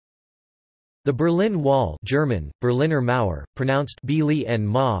The Berlin Wall German, Berliner Mauer, pronounced Bili and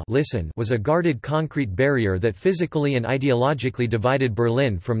Ma listen, was a guarded concrete barrier that physically and ideologically divided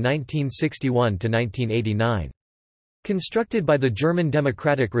Berlin from 1961 to 1989. Constructed by the German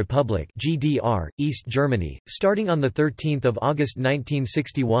Democratic Republic (GDR), East Germany, starting on 13 August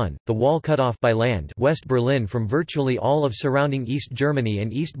 1961, the wall cut off by land West Berlin from virtually all of surrounding East Germany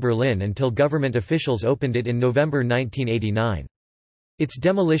and East Berlin until government officials opened it in November 1989. Its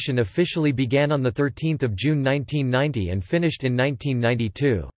demolition officially began on 13 June 1990 and finished in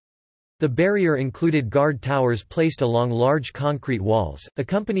 1992. The barrier included guard towers placed along large concrete walls,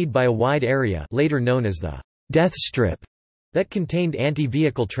 accompanied by a wide area later known as the death strip that contained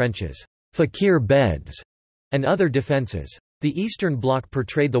anti-vehicle trenches, fakir beds, and other defenses. The Eastern Bloc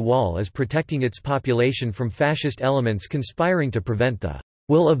portrayed the wall as protecting its population from fascist elements conspiring to prevent the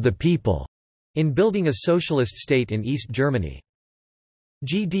will of the people in building a socialist state in East Germany.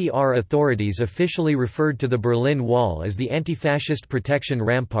 GDR authorities officially referred to the Berlin Wall as the Anti-Fascist Protection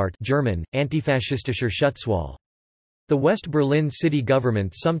Rampart German, Antifaschistischer Schutzwall. The West Berlin city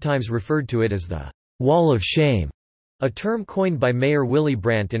government sometimes referred to it as the Wall of Shame, a term coined by Mayor Willy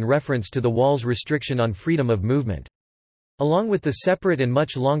Brandt in reference to the wall's restriction on freedom of movement. Along with the separate and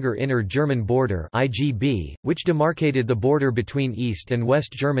much longer Inner German Border (IGB), which demarcated the border between East and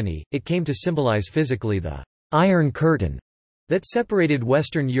West Germany, it came to symbolize physically the Iron Curtain that separated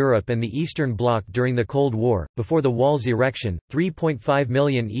Western Europe and the Eastern Bloc during the Cold War. Before the wall's erection, 3.5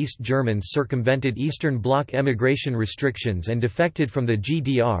 million East Germans circumvented Eastern Bloc emigration restrictions and defected from the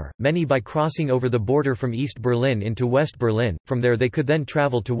GDR, many by crossing over the border from East Berlin into West Berlin. From there they could then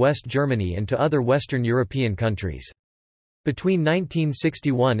travel to West Germany and to other Western European countries. Between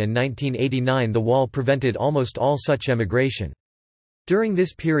 1961 and 1989 the wall prevented almost all such emigration. During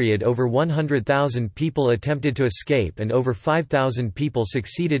this period over 100,000 people attempted to escape and over 5,000 people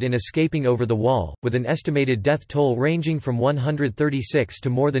succeeded in escaping over the wall, with an estimated death toll ranging from 136 to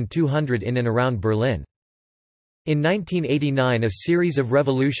more than 200 in and around Berlin. In 1989 a series of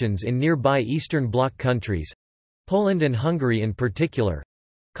revolutions in nearby Eastern Bloc countries—Poland and Hungary in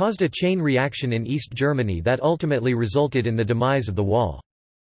particular—caused a chain reaction in East Germany that ultimately resulted in the demise of the wall.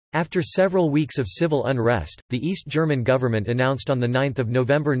 After several weeks of civil unrest, the East German government announced on 9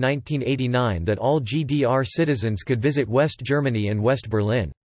 November 1989 that all GDR citizens could visit West Germany and West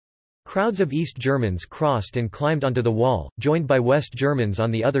Berlin. Crowds of East Germans crossed and climbed onto the wall, joined by West Germans on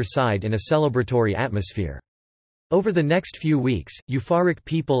the other side in a celebratory atmosphere. Over the next few weeks, euphoric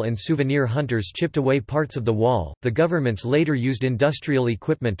people and souvenir hunters chipped away parts of the wall. The governments later used industrial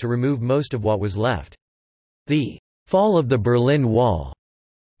equipment to remove most of what was left. The fall of the Berlin Wall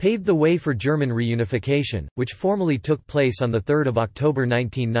paved the way for German reunification, which formally took place on 3 October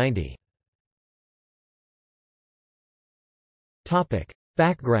 1990.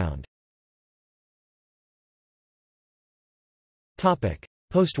 Background.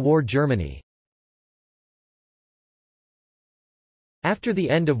 Post-war Germany. After the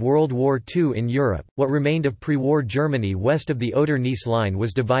end of World War II in Europe, what remained of pre-war Germany west of the Oder-Neisse line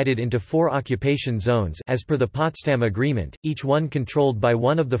was divided into 4 occupation zones as per the Potsdam Agreement, each one controlled by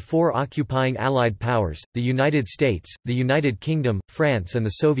one of the 4 occupying Allied powers, the United States, the United Kingdom, France and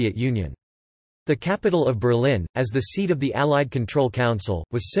the Soviet Union. The capital of Berlin, as the seat of the Allied Control Council,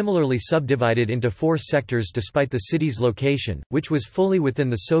 was similarly subdivided into 4 sectors despite the city's location, which was fully within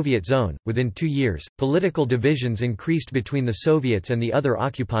the Soviet zone. Within 2 years, political divisions increased between the Soviets and the other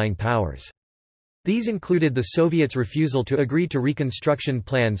occupying powers. These included the Soviets' refusal to agree to reconstruction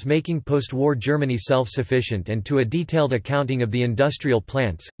plans making post-war Germany self-sufficient and to a detailed accounting of the industrial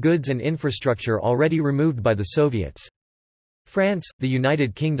plants, goods and infrastructure already removed by the Soviets. France, the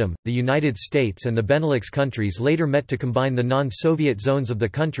United Kingdom, the United States and the Benelux countries later met to combine the non-Soviet zones of the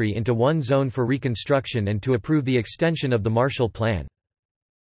country into one zone for reconstruction and to approve the extension of the Marshall Plan.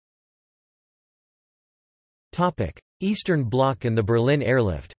 Eastern Bloc and the Berlin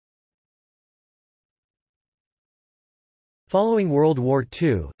Airlift. Following World War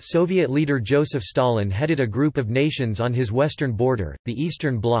II, Soviet leader Joseph Stalin headed a group of nations on his western border, the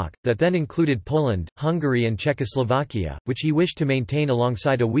Eastern Bloc, that then included Poland, Hungary and Czechoslovakia, which he wished to maintain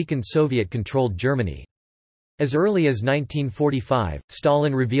alongside a weakened Soviet-controlled Germany. As early as 1945,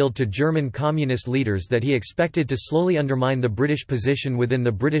 Stalin revealed to German communist leaders that he expected to slowly undermine the British position within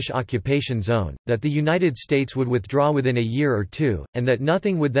the British occupation zone, that the United States would withdraw within a year or two, and that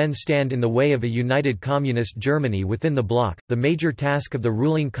nothing would then stand in the way of a united communist Germany within the bloc. The major task of the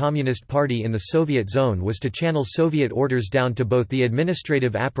ruling Communist Party in the Soviet zone was to channel Soviet orders down to both the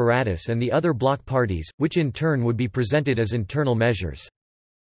administrative apparatus and the other bloc parties, which in turn would be presented as internal measures.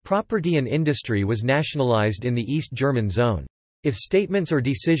 Property and industry was nationalized in the East German zone. If statements or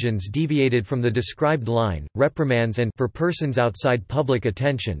decisions deviated from the described line, reprimands and for persons outside public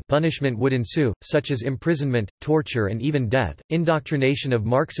attention punishment would ensue, such as imprisonment, torture and even death. Indoctrination of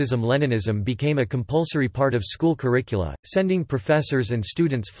Marxism-Leninism became a compulsory part of school curricula, sending professors and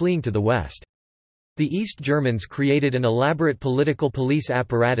students fleeing to the West. The East Germans created an elaborate political police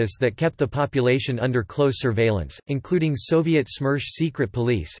apparatus that kept the population under close surveillance, including Soviet Smersh secret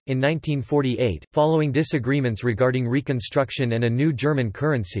police. In 1948, following disagreements regarding Reconstruction and a new German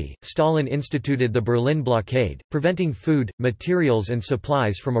currency, Stalin instituted the Berlin blockade, preventing food, materials and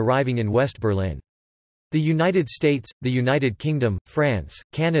supplies from arriving in West Berlin. The United States, the United Kingdom, France,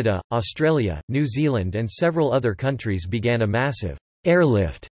 Canada, Australia, New Zealand and several other countries began a massive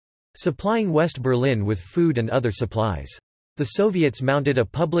airlift supplying West Berlin with food and other supplies. The Soviets mounted a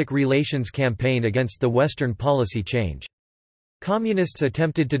public relations campaign against the Western policy change. Communists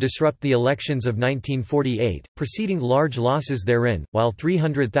attempted to disrupt the elections of 1948, preceding large losses therein, while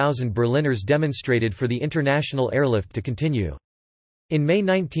 300,000 Berliners demonstrated for the international airlift to continue. In May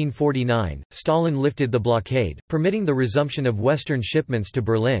 1949, Stalin lifted the blockade, permitting the resumption of Western shipments to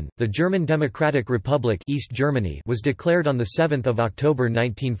Berlin. The German Democratic Republic (East Germany) was declared on 7 October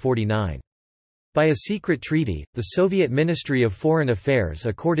 1949. By a secret treaty, the Soviet Ministry of Foreign Affairs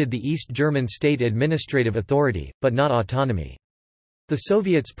accorded the East German state administrative authority, but not autonomy. The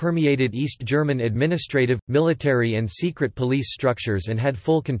Soviets permeated East German administrative, military and secret police structures and had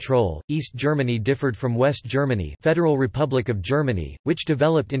full control. East Germany differed from West Germany, Federal Republic of Germany, which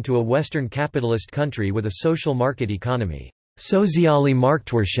developed into a Western capitalist country with a social market economy, Soziale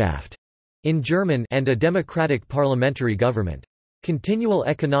Marktwirtschaft in German, and a democratic parliamentary government. Continual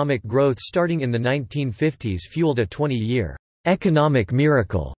economic growth starting in the 1950s fueled a 20-year economic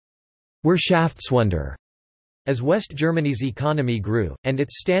miracle, Wirtschaftswunder. As West Germany's economy grew, and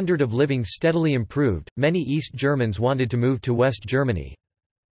its standard of living steadily improved, many East Germans wanted to move to West Germany.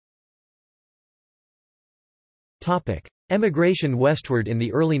 Emigration westward in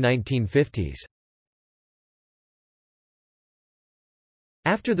the early 1950s.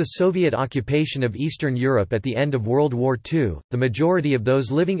 After the Soviet occupation of Eastern Europe at the end of World War II, the majority of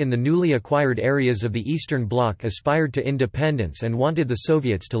those living in the newly acquired areas of the Eastern Bloc aspired to independence and wanted the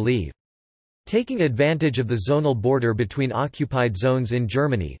Soviets to leave. Taking advantage of the zonal border between occupied zones in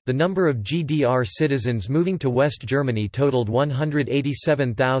Germany, the number of GDR citizens moving to West Germany totaled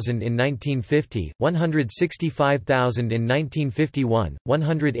 187,000 in 1950, 165,000 in 1951,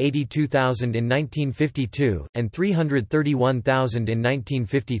 182,000 in 1952, and 331,000 in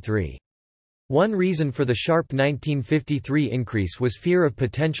 1953. One reason for the sharp 1953 increase was fear of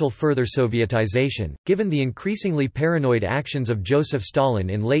potential further Sovietization, given the increasingly paranoid actions of Joseph Stalin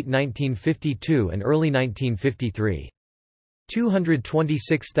in late 1952 and early 1953.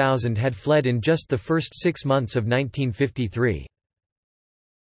 226,000 had fled in just the first 6 months of 1953.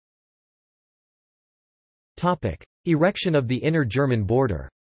 Erection of the inner German border.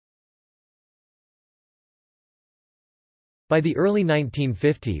 By the early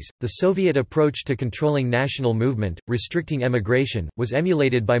 1950s, the Soviet approach to controlling national movement, restricting emigration, was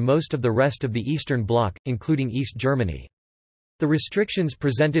emulated by most of the rest of the Eastern Bloc, including East Germany. The restrictions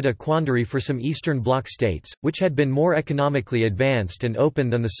presented a quandary for some Eastern Bloc states, which had been more economically advanced and open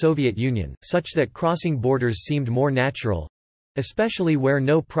than the Soviet Union, such that crossing borders seemed more natural, especially where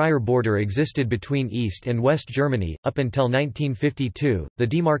no prior border existed between East and West Germany. Up until 1952, the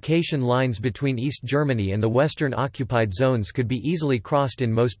demarcation lines between East Germany and the Western occupied zones could be easily crossed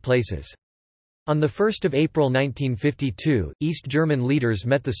in most places. On 1 April 1952, East German leaders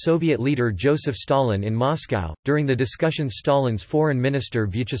met the Soviet leader Joseph Stalin in Moscow. During the discussions, Stalin's foreign minister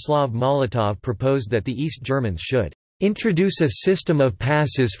Vyacheslav Molotov proposed that the East Germans should introduce a system of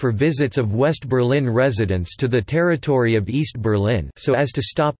passes for visits of West Berlin residents to the territory of East Berlin so as to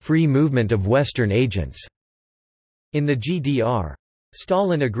stop free movement of Western agents in the GDR.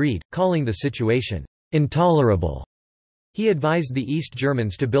 Stalin agreed, calling the situation intolerable. He advised the East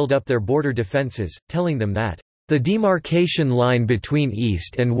Germans to build up their border defenses, telling them that the demarcation line between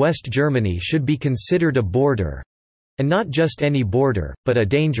East and West Germany should be considered a border, and not just any border, but a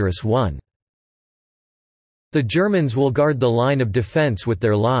dangerous one. The Germans will guard the line of defense with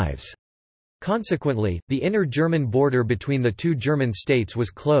their lives. Consequently, the inner German border between the two German states was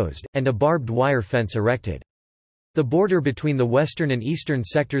closed, and a barbed wire fence erected. The border between the western and eastern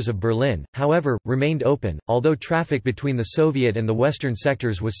sectors of Berlin, however, remained open, although traffic between the Soviet and the western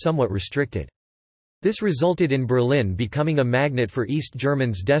sectors was somewhat restricted. This resulted in Berlin becoming a magnet for East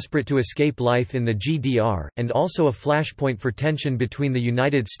Germans desperate to escape life in the GDR, and also a flashpoint for tension between the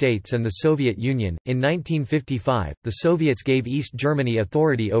United States and the Soviet Union. In 1955, the Soviets gave East Germany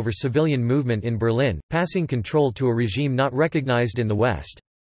authority over civilian movement in Berlin, passing control to a regime not recognized in the West.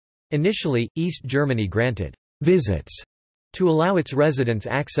 Initially, East Germany granted visits to allow its residents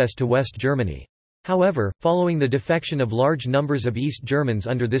access to West Germany. However, following the defection of large numbers of East Germans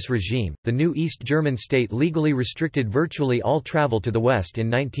under this regime, the new East German state legally restricted virtually all travel to the West in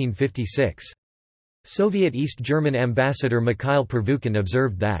 1956. Soviet East German ambassador Mikhail Pervukhin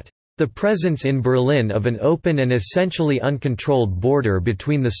observed that the presence in Berlin of an open and essentially uncontrolled border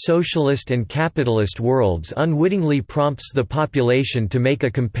between the socialist and capitalist worlds unwittingly prompts the population to make a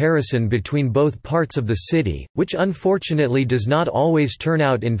comparison between both parts of the city, which unfortunately does not always turn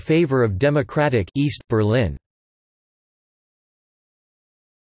out in favor of democratic East Berlin.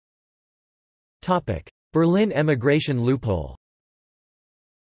 Berlin emigration loophole.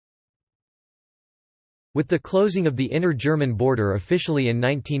 With the closing of the inner German border officially in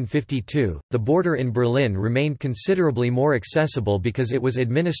 1952, the border in Berlin remained considerably more accessible because it was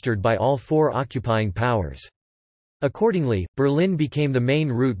administered by all four occupying powers. Accordingly, Berlin became the main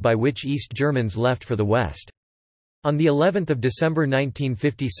route by which East Germans left for the West. On the 11th of December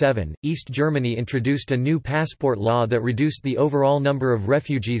 1957, East Germany introduced a new passport law that reduced the overall number of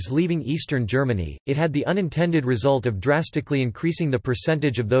refugees leaving Eastern Germany. It had the unintended result of drastically increasing the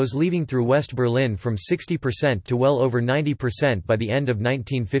percentage of those leaving through West Berlin from 60% to well over 90% by the end of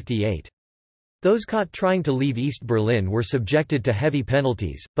 1958. Those caught trying to leave East Berlin were subjected to heavy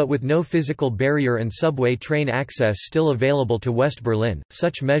penalties, but with no physical barrier and subway train access still available to West Berlin,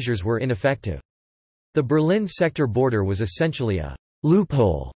 such measures were ineffective. The Berlin sector border was essentially a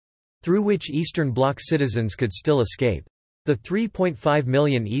loophole through which Eastern Bloc citizens could still escape. The 3.5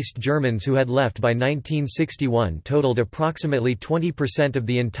 million East Germans who had left by 1961 totaled approximately 20% of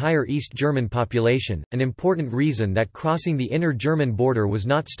the entire East German population. An important reason that crossing the inner German border was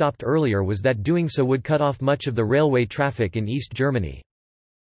not stopped earlier was that doing so would cut off much of the railway traffic in East Germany.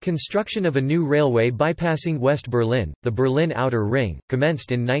 Construction of a new railway bypassing West Berlin, the Berlin Outer Ring,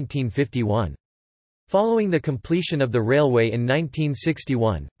 commenced in 1951. Following the completion of the railway in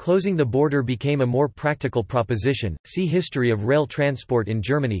 1961, closing the border became a more practical proposition. See History of rail transport in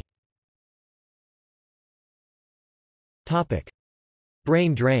Germany. Topic: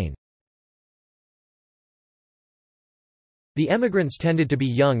 Brain drain. The emigrants tended to be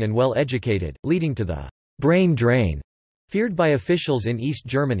young and well educated, leading to the brain drain feared by officials in East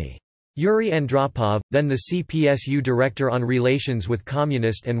Germany. Yuri Andropov, then the CPSU Director on Relations with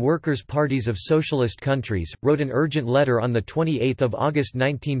Communist and Workers' Parties of Socialist Countries, wrote an urgent letter on 28 August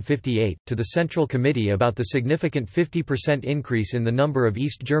 1958, to the Central Committee about the significant 50% increase in the number of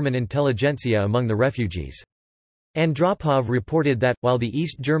East German intelligentsia among the refugees. Andropov reported that, while the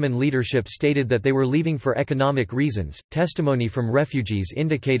East German leadership stated that they were leaving for economic reasons, testimony from refugees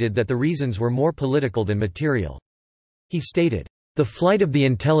indicated that the reasons were more political than material. He stated, "The flight of the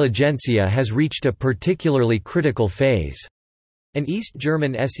intelligentsia has reached a particularly critical phase." An East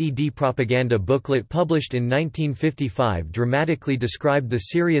German SED propaganda booklet published in 1955 dramatically described the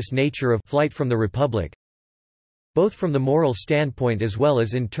serious nature of flight from the Republic, both from the moral standpoint as well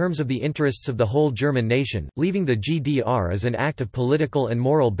as in terms of the interests of the whole German nation. Leaving the GDR is an act of political and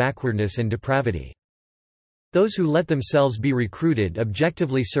moral backwardness and depravity. Those who let themselves be recruited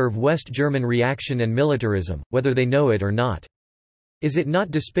objectively serve West German reaction and militarism, whether they know it or not. Is it not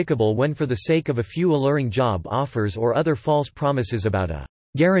despicable when, for the sake of a few alluring job offers or other false promises about a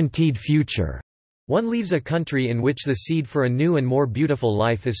guaranteed future, one leaves a country in which the seed for a new and more beautiful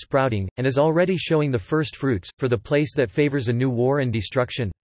life is sprouting, and is already showing the first fruits, for the place that favors a new war and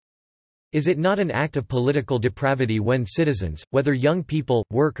destruction? Is it not an act of political depravity when citizens, whether young people,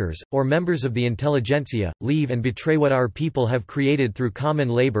 workers, or members of the intelligentsia, leave and betray what our people have created through common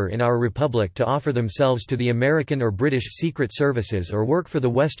labor in our republic to offer themselves to the American or British secret services or work for the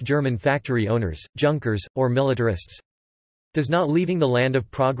West German factory owners, Junkers, or militarists? Does not leaving the land of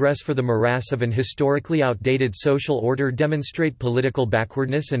progress for the morass of an historically outdated social order demonstrate political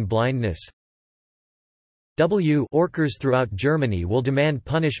backwardness and blindness? Workers throughout Germany will demand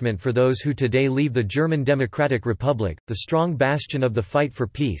punishment for those who today leave the German Democratic Republic, the strong bastion of the fight for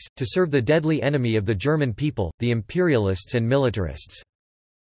peace, to serve the deadly enemy of the German people, the imperialists and militarists.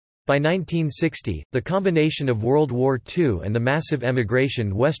 By 1960, the combination of World War II and the massive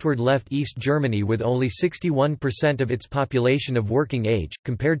emigration westward left East Germany with only 61% of its population of working age,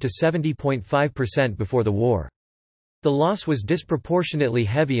 compared to 70.5% before the war. The loss was disproportionately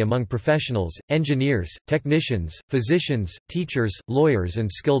heavy among professionals, engineers, technicians, physicians, teachers, lawyers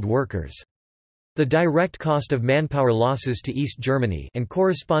and skilled workers. The direct cost of manpower losses to East Germany and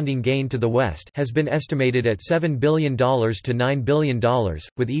corresponding gain to the West has been estimated at $7 billion to $9 billion,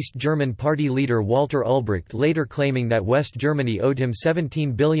 with East German party leader Walter Ulbricht later claiming that West Germany owed him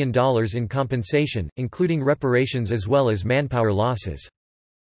 $17 billion in compensation, including reparations as well as manpower losses.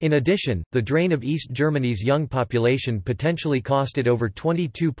 In addition, the drain of East Germany's young population potentially cost it over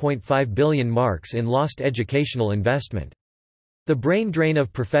 22.5 billion marks in lost educational investment. The brain drain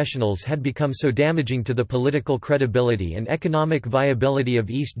of professionals had become so damaging to the political credibility and economic viability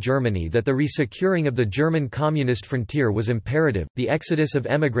of East Germany that the resecuring of the German communist frontier was imperative. The exodus of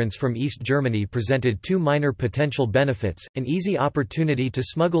emigrants from East Germany presented two minor potential benefits: an easy opportunity to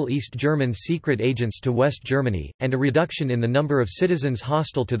smuggle East German secret agents to West Germany, and a reduction in the number of citizens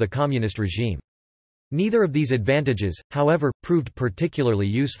hostile to the communist regime. Neither of these advantages, however, proved particularly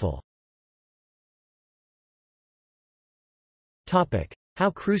useful.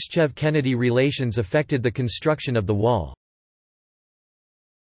 How Khrushchev-Kennedy relations affected the construction of the wall.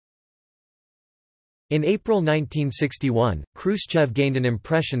 In April 1961, Khrushchev gained an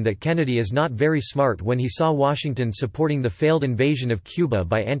impression that Kennedy is not very smart when he saw Washington supporting the failed invasion of Cuba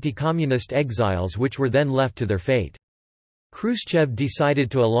by anti-communist exiles which were then left to their fate. Khrushchev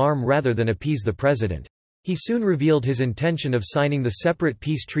decided to alarm rather than appease the president. He soon revealed his intention of signing the separate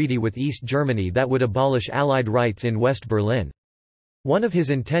peace treaty with East Germany that would abolish Allied rights in West Berlin. One of his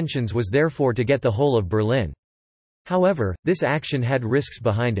intentions was therefore to get the whole of Berlin. However, this action had risks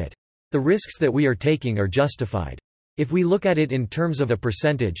behind it. The risks that we are taking are justified. If we look at it in terms of a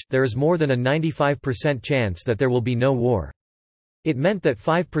percentage, there is more than a 95% chance that there will be no war. It meant that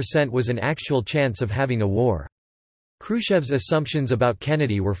 5% was an actual chance of having a war. Khrushchev's assumptions about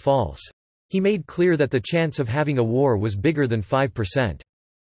Kennedy were false. He made clear that the chance of having a war was bigger than 5%.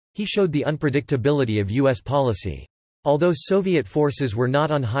 He showed the unpredictability of U.S. policy. Although Soviet forces were not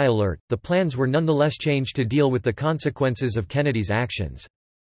on high alert, the plans were nonetheless changed to deal with the consequences of Kennedy's actions.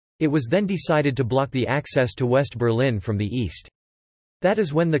 It was then decided to block the access to West Berlin from the east. That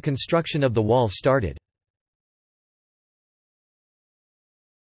is when the construction of the wall started.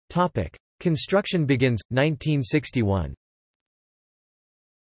 Construction begins, 1961.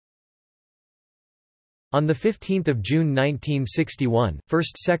 On 15 June 1961,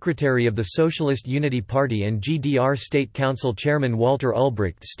 First Secretary of the Socialist Unity Party and GDR State Council Chairman Walter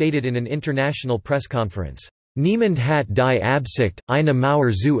Ulbricht stated in an international press conference, "Niemand hat die Absicht, eine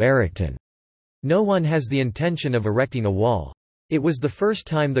Mauer zu errichten." No one has the intention of erecting a wall. It was the first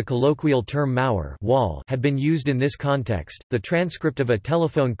time the colloquial term Mauer wall had been used in this context. The transcript of a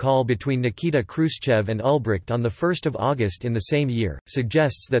telephone call between Nikita Khrushchev and Ulbricht on 1 August in the same year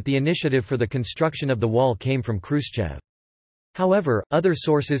suggests that the initiative for the construction of the wall came from Khrushchev. However, other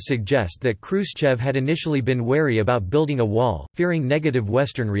sources suggest that Khrushchev had initially been wary about building a wall, fearing negative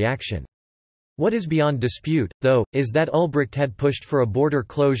Western reaction. What is beyond dispute, though, is that Ulbricht had pushed for a border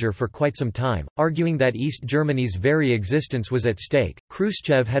closure for quite some time, arguing that East Germany's very existence was at stake.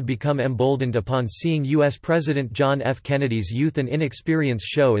 Khrushchev had become emboldened upon seeing U.S. President John F. Kennedy's youth and inexperience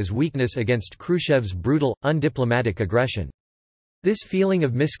show as weakness against Khrushchev's brutal, undiplomatic aggression. This feeling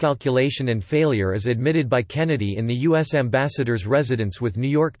of miscalculation and failure is admitted by Kennedy in the U.S. ambassador's residence with New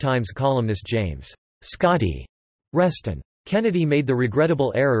York Times columnist James Scotty Reston. Kennedy made the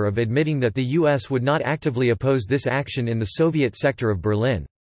regrettable error of admitting that the U.S. would not actively oppose this action in the Soviet sector of Berlin.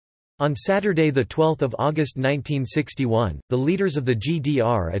 On Saturday 12 August 1961, the leaders of the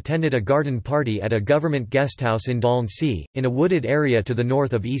GDR attended a garden party at a government guesthouse in Dölnse, in a wooded area to the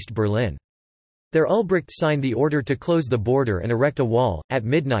north of East Berlin. There Ulbricht signed the order to close the border and erect a wall. At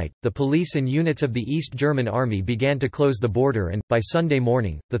midnight, the police and units of the East German Army began to close the border and, by Sunday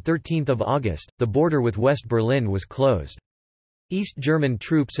morning, 13 August, the border with West Berlin was closed. East German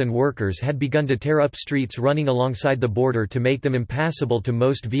troops and workers had begun to tear up streets running alongside the border to make them impassable to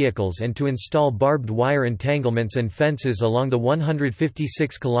most vehicles and to install barbed wire entanglements and fences along the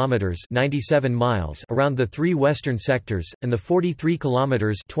 156 kilometers (97 miles) around the three western sectors and the 43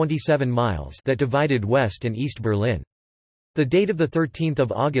 kilometers (27 miles) that divided West and East Berlin. The date of 13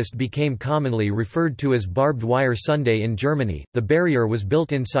 August became commonly referred to as Barbed Wire Sunday in Germany. The barrier was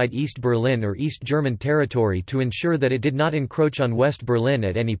built inside East Berlin or East German territory to ensure that it did not encroach on West Berlin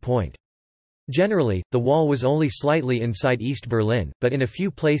at any point. Generally, the wall was only slightly inside East Berlin, but in a few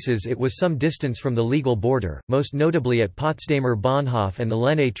places it was some distance from the legal border, most notably at Potsdamer Bahnhof and the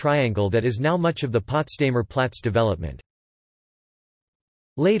Lenne Triangle that is now much of the Potsdamer Platz development.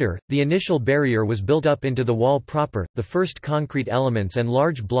 Later, the initial barrier was built up into the wall proper, the first concrete elements and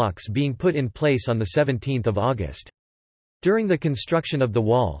large blocks being put in place on 17 August. During the construction of the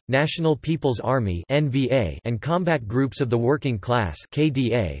wall, National People's Army (NVA) and combat groups of the working class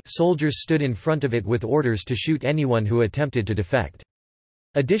 (KDA) soldiers stood in front of it with orders to shoot anyone who attempted to defect.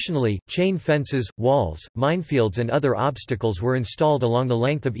 Additionally, chain fences, walls, minefields and other obstacles were installed along the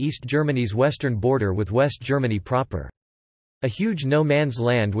length of East Germany's western border with West Germany proper. A huge no-man's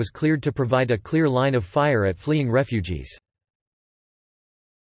land was cleared to provide a clear line of fire at fleeing refugees.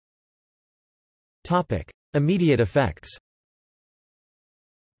 Immediate effects.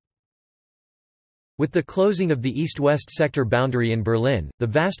 With the closing of the east-west sector boundary in Berlin, the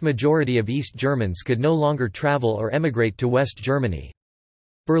vast majority of East Germans could no longer travel or emigrate to West Germany.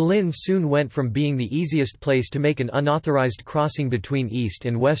 Berlin soon went from being the easiest place to make an unauthorized crossing between East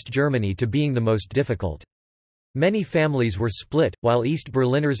and West Germany to being the most difficult. Many families were split, while East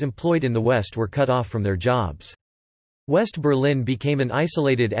Berliners employed in the West were cut off from their jobs. West Berlin became an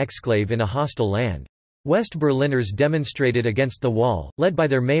isolated exclave in a hostile land. West Berliners demonstrated against the wall, led by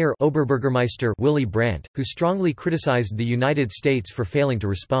their mayor Oberbürgermeister Willy Brandt, who strongly criticized the United States for failing to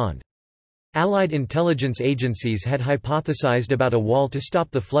respond. Allied intelligence agencies had hypothesized about a wall to stop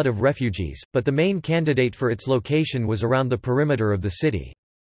the flood of refugees, but the main candidate for its location was around the perimeter of the city.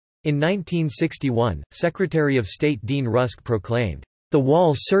 In 1961, Secretary of State Dean Rusk proclaimed, "The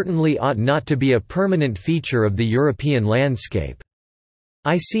wall certainly ought not to be a permanent feature of the European landscape.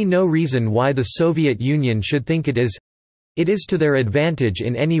 I see no reason why the Soviet Union should think it is to their advantage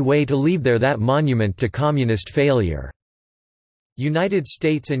in any way to leave there that monument to communist failure." United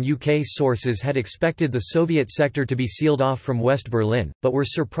States and UK sources had expected the Soviet sector to be sealed off from West Berlin, but were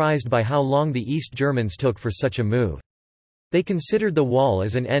surprised by how long the East Germans took for such a move. They considered the wall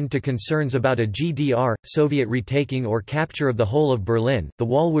as an end to concerns about a GDR, Soviet retaking or capture of the whole of Berlin. The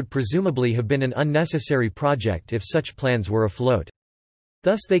wall would presumably have been an unnecessary project if such plans were afloat.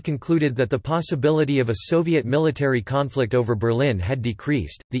 Thus they concluded that the possibility of a Soviet military conflict over Berlin had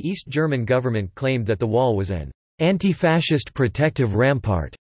decreased. The East German government claimed that the wall was an anti-fascist protective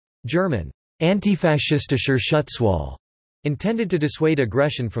rampart, German antifaschistischer Schutzwall, intended to dissuade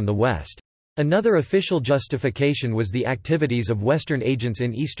aggression from the West. Another official justification was the activities of Western agents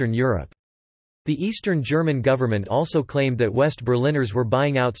in Eastern Europe. The Eastern German government also claimed that West Berliners were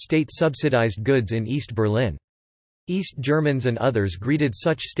buying out state-subsidized goods in East Berlin. East Germans and others greeted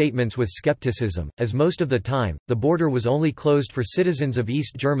such statements with skepticism, as most of the time, the border was only closed for citizens of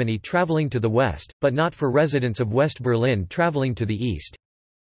East Germany traveling to the west, but not for residents of West Berlin traveling to the east.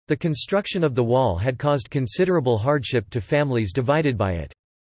 The construction of the wall had caused considerable hardship to families divided by it.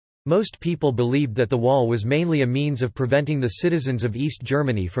 Most people believed that the wall was mainly a means of preventing the citizens of East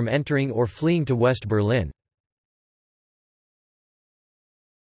Germany from entering or fleeing to West Berlin.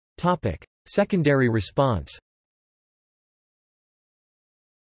 Secondary response.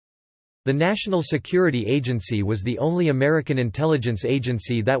 The National Security Agency was the only American intelligence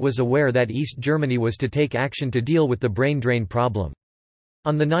agency that was aware that East Germany was to take action to deal with the brain drain problem.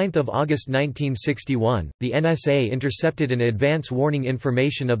 On 9 August 1961, the NSA intercepted an advance warning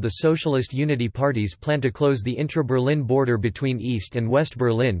information of the Socialist Unity Party's plan to close the intra-Berlin border between East and West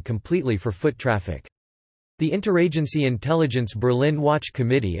Berlin completely for foot traffic. The Interagency Intelligence Berlin Watch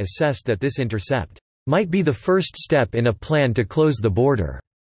Committee assessed that this intercept might be the first step in a plan to close the border.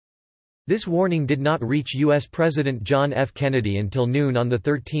 This warning did not reach U.S. President John F. Kennedy until noon on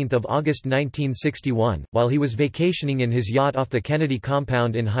 13 August 1961, while he was vacationing in his yacht off the Kennedy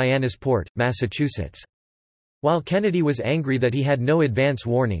compound in Hyannisport, Massachusetts. While Kennedy was angry that he had no advance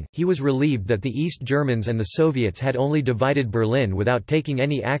warning, he was relieved that the East Germans and the Soviets had only divided Berlin without taking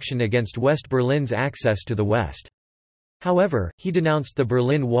any action against West Berlin's access to the West. However, he denounced the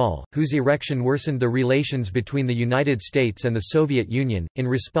Berlin Wall, whose erection worsened the relations between the United States and the Soviet Union. In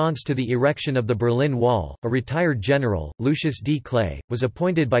response to the erection of the Berlin Wall, a retired general, Lucius D. Clay, was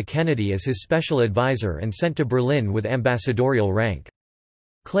appointed by Kennedy as his special advisor and sent to Berlin with ambassadorial rank.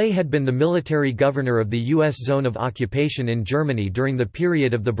 Clay had been the military governor of the U.S. zone of occupation in Germany during the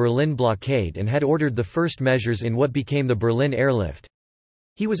period of the Berlin blockade and had ordered the first measures in what became the Berlin airlift.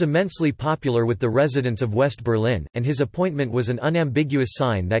 He was immensely popular with the residents of West Berlin, and his appointment was an unambiguous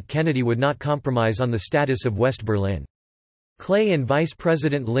sign that Kennedy would not compromise on the status of West Berlin. Clay and Vice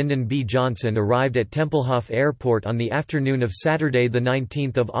President Lyndon B. Johnson arrived at Tempelhof Airport on the afternoon of Saturday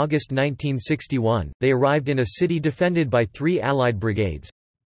 19 August 1961. They arrived in a city defended by 3 Allied brigades,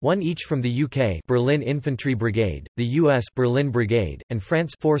 one each from the UK Berlin Infantry Brigade, the US Berlin Brigade, and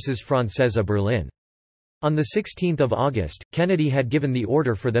France Forces Françaises Berlin. On 16 August, Kennedy had given the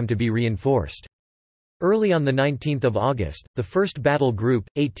order for them to be reinforced. Early on 19 August, the 1st Battle Group,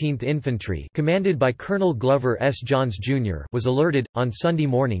 18th Infantry commanded by Colonel Glover S. Johns, Jr. was alerted. On Sunday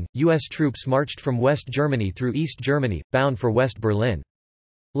morning, U.S. troops marched from West Germany through East Germany, bound for West Berlin.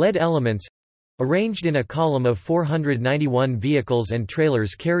 Lead elements—arranged in a column of 491 vehicles and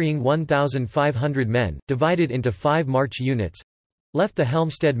trailers carrying 1,500 men, divided into 5 march units—left the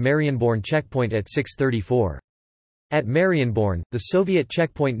Helmstedt-Marienborn checkpoint at 6:34. At Marienborn, the Soviet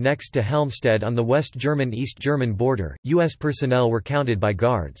checkpoint next to Helmstedt on the West German-East German border, U.S. personnel were counted by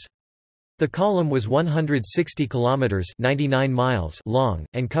guards. The column was 160 kilometers (99 miles) long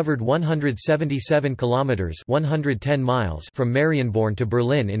and covered 177 kilometers (110 miles) from Marienborn to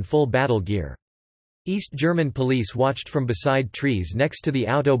Berlin in full battle gear. East German police watched from beside trees next to the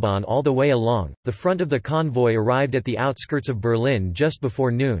Autobahn all the way along. The front of the convoy arrived at the outskirts of Berlin just before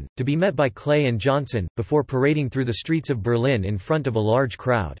noon, to be met by Clay and Johnson, before parading through the streets of Berlin in front of a large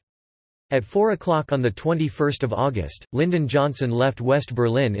crowd. At 4 o'clock on 21 August, Lyndon Johnson left West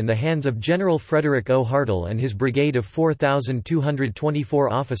Berlin in the hands of General Frederick O. Hartel and his brigade of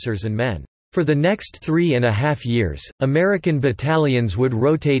 4,224 officers and men. For the next 3.5 years, American battalions would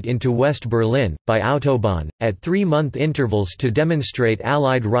rotate into West Berlin, by Autobahn, at 3-month intervals to demonstrate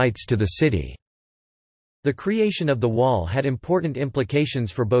Allied rights to the city. The creation of the wall had important implications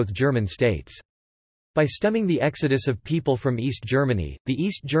for both German states. By stemming the exodus of people from East Germany, the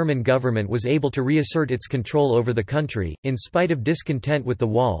East German government was able to reassert its control over the country. In spite of discontent with the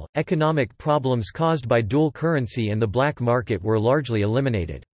wall, economic problems caused by dual currency and the black market were largely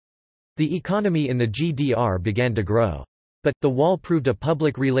eliminated. The economy in the GDR began to grow. But, the wall proved a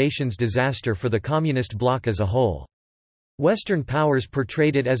public relations disaster for the communist bloc as a whole. Western powers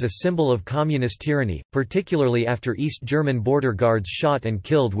portrayed it as a symbol of communist tyranny, particularly after East German border guards shot and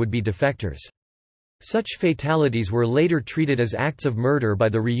killed would-be defectors. Such fatalities were later treated as acts of murder by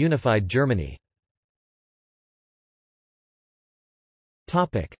the reunified Germany.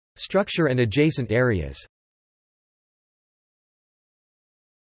 Structure and adjacent areas.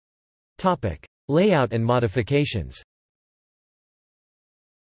 Layout and modifications.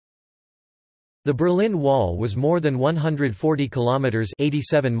 The Berlin Wall was more than 140 kilometers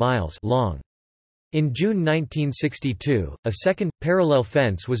 (87 miles) long. In June 1962, a second, parallel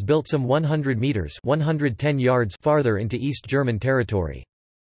fence was built some 100 meters (110 yards) farther into East German territory.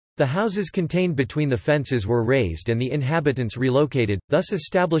 The houses contained between the fences were razed and the inhabitants relocated, thus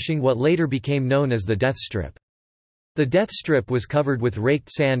establishing what later became known as the Death Strip. The death strip was covered with raked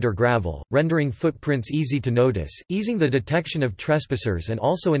sand or gravel, rendering footprints easy to notice, easing the detection of trespassers and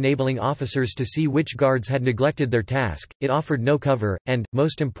also enabling officers to see which guards had neglected their task. It offered no cover, and,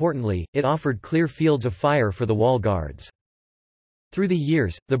 most importantly, it offered clear fields of fire for the wall guards. Through the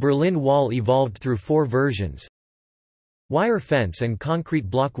years, the Berlin Wall evolved through 4 versions. Wire fence and concrete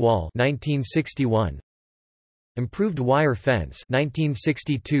block wall 1961. Improved wire fence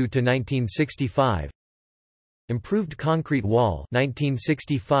 1962 to 1965. Improved concrete wall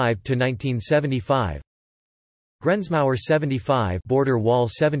 1965 to 1975. Grenzmauer 75, border wall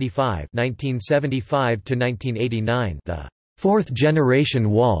 75, 1975 to 1989. The fourth generation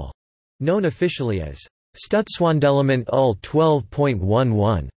wall, known officially as Stützwandelement UL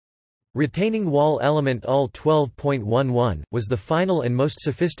 12.11, retaining wall element UL 12.11, was the final and most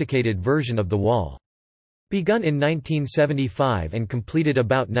sophisticated version of the wall. Begun in 1975 and completed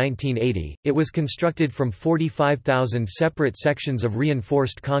about 1980, it was constructed from 45,000 separate sections of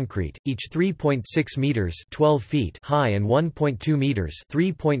reinforced concrete, each 3.6 meters (12 feet) high and 1.2 meters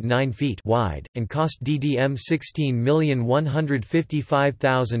 (3.9 feet) wide, and cost DDM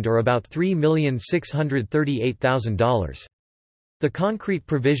 16,155,000 or about $3,638,000. The concrete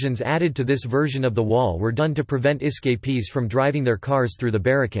provisions added to this version of the wall were done to prevent escapees from driving their cars through the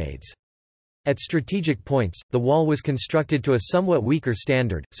barricades. At strategic points, the wall was constructed to a somewhat weaker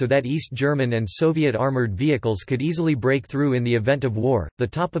standard, so that East German and Soviet armored vehicles could easily break through in the event of war. The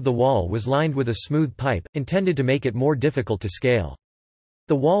top of the wall was lined with a smooth pipe, intended to make it more difficult to scale.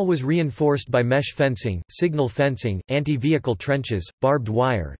 The wall was reinforced by mesh fencing, signal fencing, anti-vehicle trenches, barbed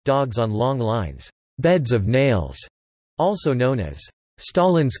wire, dogs on long lines, beds of nails, also known as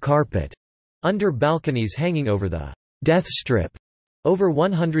Stalin's carpet, under balconies hanging over the death strip. Over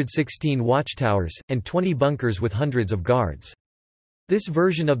 116 watchtowers, and 20 bunkers with hundreds of guards. This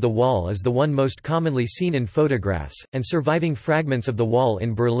version of the wall is the one most commonly seen in photographs, and surviving fragments of the wall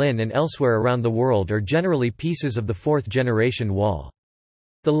in Berlin and elsewhere around the world are generally pieces of the fourth-generation wall.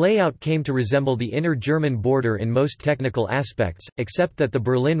 The layout came to resemble the inner German border in most technical aspects, except that the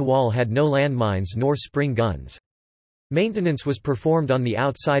Berlin Wall had no landmines nor spring guns. Maintenance was performed on the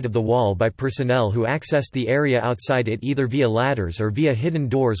outside of the wall by personnel who accessed the area outside it either via ladders or via hidden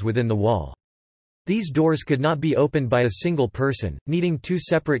doors within the wall. These doors could not be opened by a single person, needing two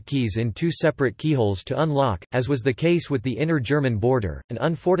separate keys in two separate keyholes to unlock, as was the case with the inner German border. An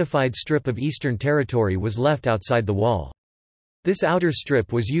unfortified strip of eastern territory was left outside the wall. This outer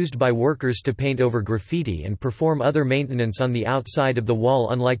strip was used by workers to paint over graffiti and perform other maintenance on the outside of the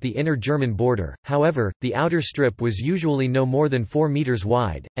wall. Unlike the inner German border, however, the outer strip was usually no more than 4 meters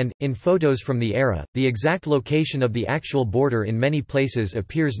wide, and, in photos from the era, the exact location of the actual border in many places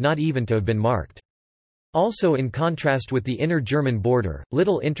appears not even to have been marked. Also, in contrast with the inner German border,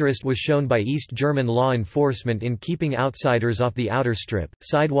 little interest was shown by East German law enforcement in keeping outsiders off the outer strip.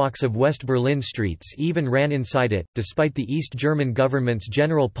 Sidewalks of West Berlin streets even ran inside it. Despite the East German government's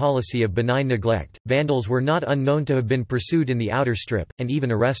general policy of benign neglect, vandals were not unknown to have been pursued in the outer strip, and even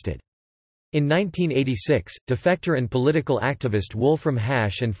arrested. In 1986, defector and political activist Wolfram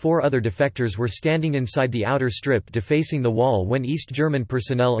Hasch and 4 other defectors were standing inside the outer strip defacing the wall when East German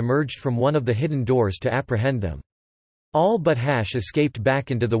personnel emerged from one of the hidden doors to apprehend them. All but Hasch escaped back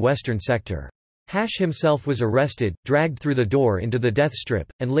into the western sector. Hasch himself was arrested, dragged through the door into the death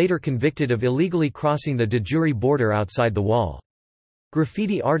strip, and later convicted of illegally crossing the de jure border outside the wall.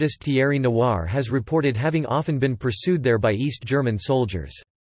 Graffiti artist Thierry Noir has reported having often been pursued there by East German soldiers.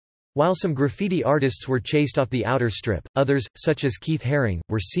 While some graffiti artists were chased off the outer strip, others, such as Keith Haring,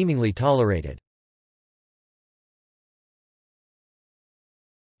 were seemingly tolerated.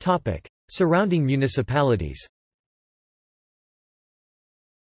 Surrounding municipalities.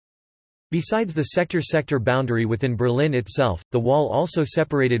 Besides the sector boundary within Berlin itself, the wall also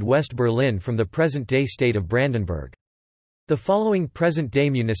separated West Berlin from the present-day state of Brandenburg. The following present-day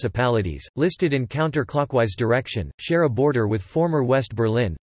municipalities, listed in counterclockwise direction, share a border with former West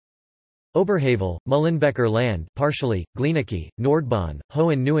Berlin: Oberhavel, Mullenbecker Land partially, Glienicke, Nordbahn,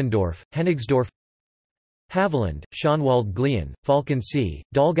 Hohen-Neuendorf, Hennigsdorf, Havelland, Schönwald-Glien, Falkensee,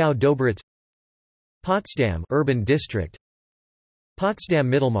 Dahlgau-Dobritz, Potsdam urban district,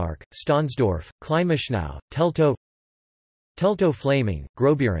 Potsdam-Mittelmark, Stonsdorf, Kleinmischnau, Teltow-Flaming,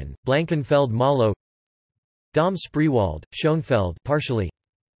 Grobieren, Blankenfeld-Malo, Dom-Spreewald, Schoenfeld partially.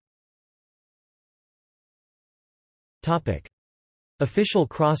 Topic: Official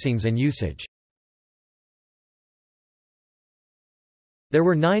crossings and usage. There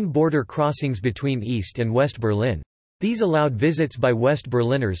were 9 border crossings between East and West Berlin. These allowed visits by West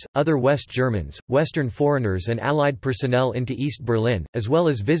Berliners, other West Germans, Western foreigners and Allied personnel into East Berlin, as well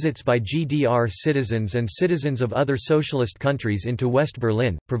as visits by GDR citizens and citizens of other socialist countries into West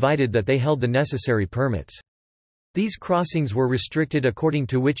Berlin, provided that they held the necessary permits. These crossings were restricted according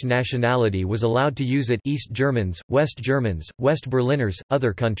to which nationality was allowed to use it: East Germans, West Berliners,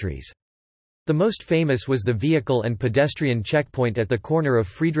 other countries. The most famous was the vehicle and pedestrian checkpoint at the corner of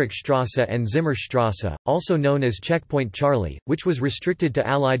Friedrichstrasse and Zimmerstrasse, also known as Checkpoint Charlie, which was restricted to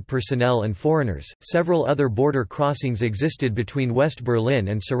Allied personnel and foreigners. Several other border crossings existed between West Berlin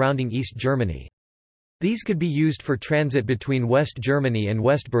and surrounding East Germany. These could be used for transit between West Germany and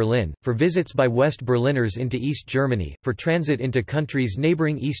West Berlin, for visits by West Berliners into East Germany, for transit into countries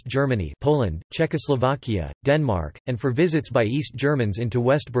neighboring East Germany, Poland, Czechoslovakia, Denmark, and for visits by East Germans into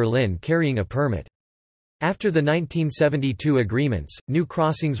West Berlin carrying a permit. After the 1972 agreements, new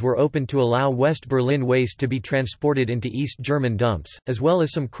crossings were opened to allow West Berlin waste to be transported into East German dumps, as well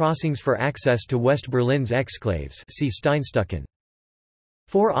as some crossings for access to West Berlin's exclaves. See Steinstucken.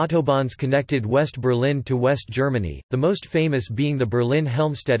 4 autobahns connected West Berlin to West Germany, the most famous being the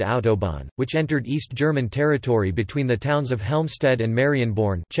Berlin-Helmstedt Autobahn, which entered East German territory between the towns of Helmstedt and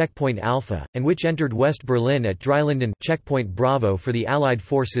Marienborn, Checkpoint Alpha, and which entered West Berlin at Dreilinden, Checkpoint Bravo for the Allied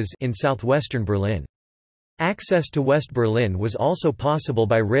forces in southwestern Berlin. Access to West Berlin was also possible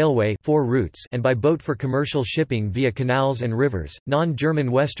by railway 4 routes and by boat for commercial shipping via canals and rivers.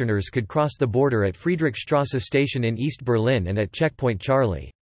 Non-German Westerners could cross the border at Friedrichstrasse station in East Berlin and at Checkpoint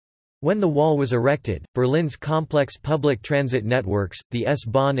Charlie. When the wall was erected, Berlin's complex public transit networks, the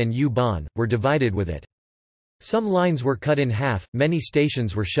S-Bahn and U-Bahn, were divided with it. Some lines were cut in half, many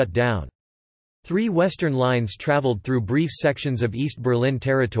stations were shut down. 3 western lines traveled through brief sections of East Berlin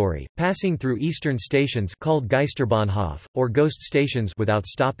territory, passing through eastern stations called Geisterbahnhof, or ghost stations without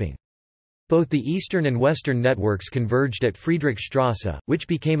stopping. Both the eastern and western networks converged at Friedrichstrasse, which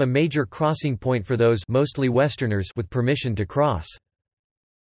became a major crossing point for those mostly Westerners with permission to cross.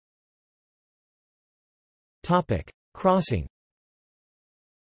 Crossing.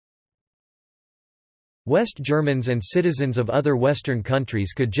 West Germans and citizens of other Western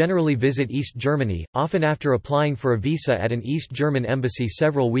countries could generally visit East Germany, often after applying for a visa at an East German embassy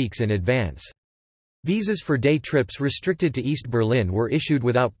several weeks in advance. Visas for day trips restricted to East Berlin were issued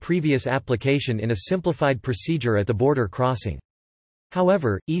without previous application in a simplified procedure at the border crossing.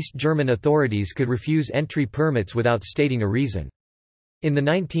 However, East German authorities could refuse entry permits without stating a reason. In the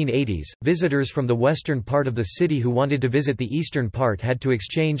 1980s, visitors from the western part of the city who wanted to visit the eastern part had to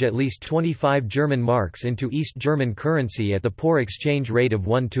exchange at least 25 German marks into East German currency at the poor exchange rate of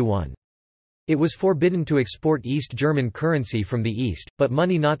 1:1. It was forbidden to export East German currency from the east, but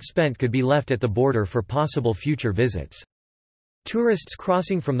money not spent could be left at the border for possible future visits. Tourists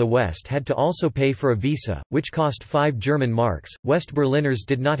crossing from the west had to also pay for a visa, which cost 5 German marks. West Berliners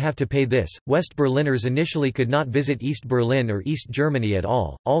did not have to pay this. West Berliners initially could not visit East Berlin or East Germany at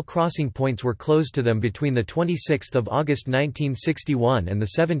all. All crossing points were closed to them between the 26th of August 1961 and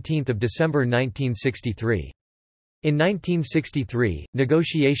the 17th of December 1963. In 1963,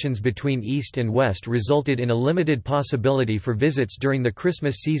 negotiations between East and West resulted in a limited possibility for visits during the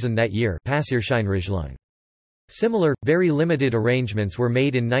Christmas season that year. Similar, very limited arrangements were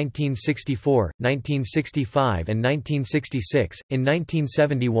made in 1964, 1965 and 1966. In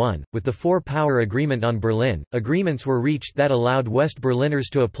 1971, with the Four-Power Agreement on Berlin, agreements were reached that allowed West Berliners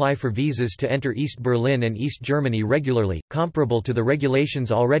to apply for visas to enter East Berlin and East Germany regularly, comparable to the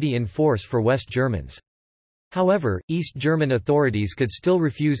regulations already in force for West Germans. However, East German authorities could still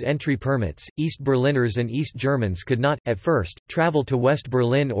refuse entry permits. East Berliners and East Germans could not, at first, travel to West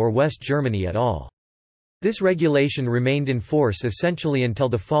Berlin or West Germany at all. This regulation remained in force essentially until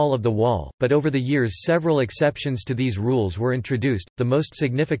the fall of the wall, but over the years several exceptions to these rules were introduced, the most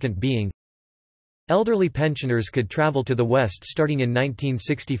significant being elderly pensioners could travel to the west starting in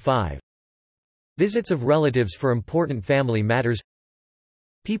 1965. Visits of relatives for important family matters.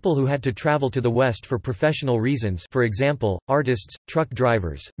 People who had to travel to the west for professional reasons, for example, artists, truck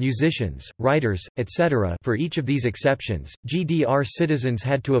drivers, musicians, writers, etc. For each of these exceptions, GDR citizens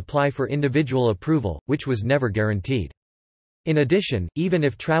had to apply for individual approval, which was never guaranteed. In addition, even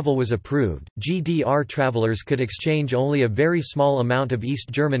if travel was approved, GDR travelers could exchange only a very small amount of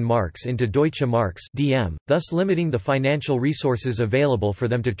East German marks into Deutsche Marks (DM), thus limiting the financial resources available for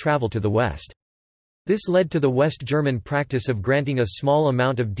them to travel to the west. This led to the West German practice of granting a small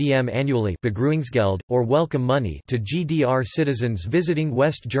amount of DM annually Begrüßungsgeld, or welcome money to GDR citizens visiting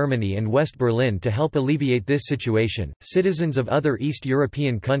West Germany and West Berlin to help alleviate this situation. Citizens of other East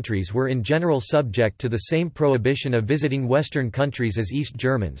European countries were in general subject to the same prohibition of visiting Western countries as East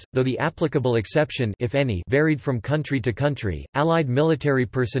Germans, though the applicable exception, if any, varied from country to country. Allied military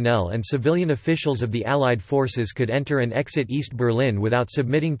personnel and civilian officials of the Allied forces could enter and exit East Berlin without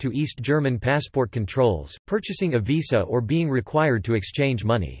submitting to East German passport controls, purchasing a visa or being required to exchange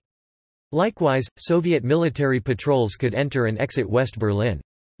money. Likewise, Soviet military patrols could enter and exit West Berlin.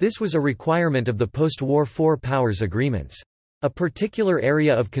 This was a requirement of the post-war Four Powers agreements. A particular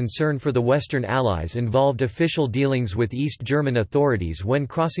area of concern for the Western Allies involved official dealings with East German authorities when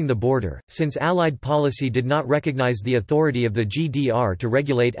crossing the border, since Allied policy did not recognize the authority of the GDR to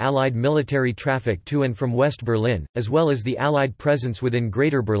regulate Allied military traffic to and from West Berlin, as well as the Allied presence within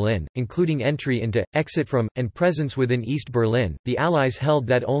Greater Berlin, including entry into, exit from, and presence within East Berlin. The Allies held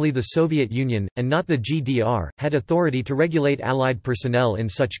that only the Soviet Union, and not the GDR, had authority to regulate Allied personnel in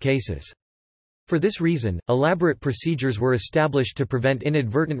such cases. For this reason, elaborate procedures were established to prevent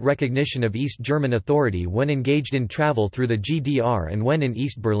inadvertent recognition of East German authority when engaged in travel through the GDR and when in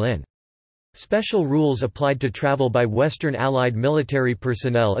East Berlin. Special rules applied to travel by Western Allied military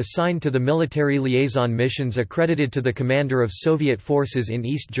personnel assigned to the military liaison missions accredited to the commander of Soviet forces in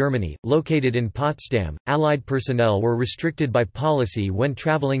East Germany, located in Potsdam. Allied personnel were restricted by policy when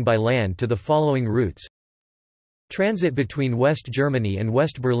traveling by land to the following routes: transit between West Germany and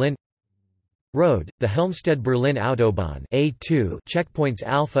West Berlin, road, the Helmstedt-Berlin Autobahn A2 checkpoints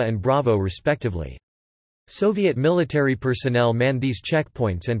Alpha and Bravo respectively. Soviet military personnel manned these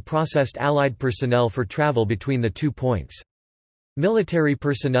checkpoints and processed Allied personnel for travel between the 2 points. Military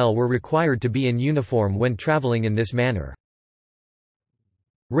personnel were required to be in uniform when traveling in this manner.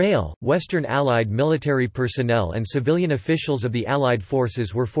 Rail, Western Allied military personnel and civilian officials of the Allied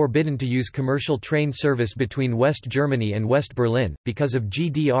forces were forbidden to use commercial train service between West Germany and West Berlin, because of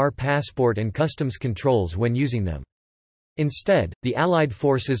GDR passport and customs controls when using them. Instead, the Allied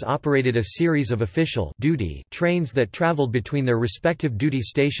forces operated a series of official duty trains that traveled between their respective duty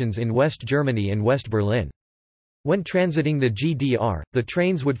stations in West Germany and West Berlin. When transiting the GDR, the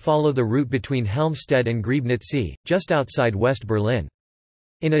trains would follow the route between Helmstedt and Griebnitz, just outside West Berlin.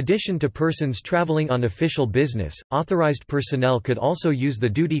 In addition to persons traveling on official business, authorized personnel could also use the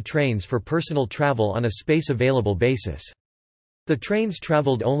duty trains for personal travel on a space-available basis. The trains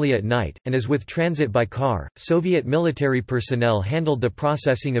traveled only at night, and as with transit by car, Soviet military personnel handled the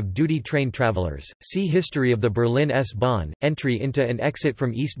processing of duty train travelers. See History of the Berlin S-Bahn, entry into and exit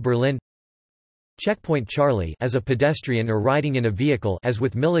from East Berlin. Checkpoint Charlie as a pedestrian or riding in a vehicle. As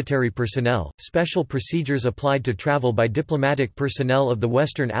with military personnel, special procedures applied to travel by diplomatic personnel of the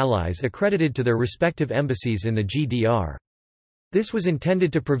Western Allies accredited to their respective embassies in the GDR. This was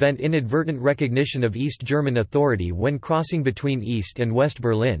intended to prevent inadvertent recognition of East German authority when crossing between East and West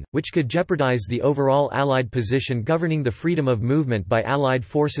Berlin, which could jeopardize the overall Allied position governing the freedom of movement by Allied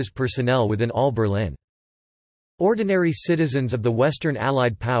forces personnel within all Berlin. Ordinary citizens of the Western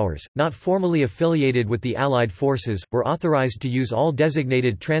Allied powers, not formally affiliated with the Allied forces, were authorized to use all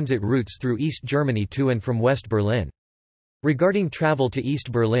designated transit routes through East Germany to and from West Berlin. Regarding travel to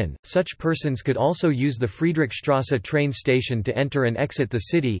East Berlin, such persons could also use the Friedrichstrasse train station to enter and exit the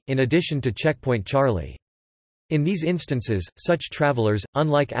city, in addition to Checkpoint Charlie. In these instances, such travelers,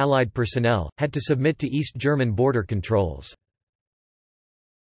 unlike Allied personnel, had to submit to East German border controls.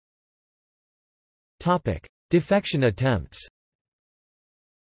 Defection attempts.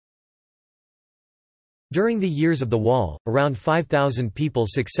 During the years of the Wall, around 5,000 people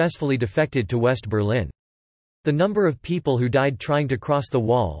successfully defected to West Berlin. The number of people who died trying to cross the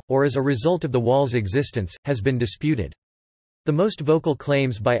Wall, or as a result of the Wall's existence, has been disputed. The most vocal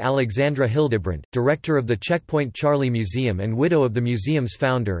claims by Alexandra Hildebrandt, director of the Checkpoint Charlie Museum and widow of the museum's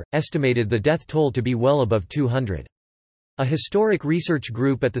founder, estimated the death toll to be well above 200. A historic research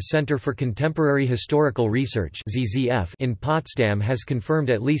group at the Center for Contemporary Historical Research in Potsdam has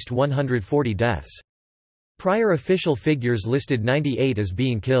confirmed at least 140 deaths. Prior official figures listed 98 as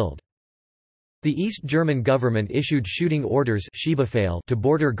being killed. The East German government issued shooting orders to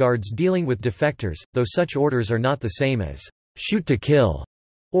border guards dealing with defectors, though such orders are not the same as shoot to kill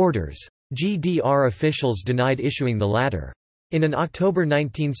orders. GDR officials denied issuing the latter. In an October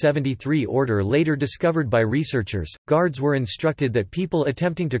 1973 order later discovered by researchers, guards were instructed that people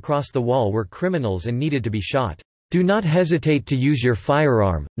attempting to cross the wall were criminals and needed to be shot. Do not hesitate to use your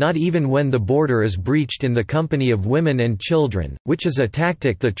firearm, not even when the border is breached in the company of women and children, which is a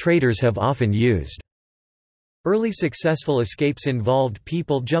tactic the traitors have often used. Early successful escapes involved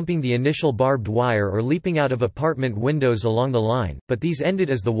people jumping the initial barbed wire or leaping out of apartment windows along the line, but these ended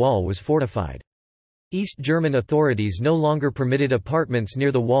as the wall was fortified. East German authorities no longer permitted apartments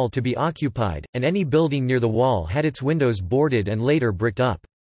near the wall to be occupied, and any building near the wall had its windows boarded and later bricked up.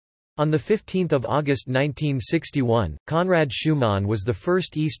 On 15 August 1961, Konrad Schumann was the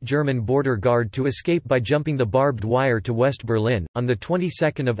first East German border guard to escape by jumping the barbed wire to West Berlin. On the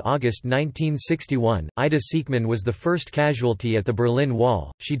 22nd of August 1961, Ida Siekmann was the first casualty at the Berlin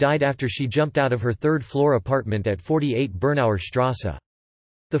Wall. She died after she jumped out of her third-floor apartment at 48 Bernauer Straße.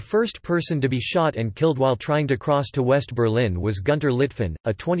 The first person to be shot and killed while trying to cross to West Berlin was Gunter Litvin,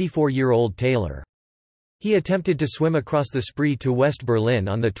 a 24-year-old tailor. He attempted to swim across the Spree to West Berlin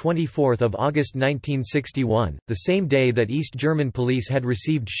on 24 August 1961, the same day that East German police had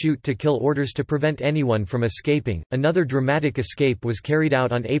received shoot-to-kill orders to prevent anyone from escaping. Another dramatic escape was carried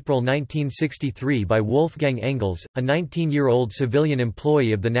out on April 1963 by Wolfgang Engels, a 19-year-old civilian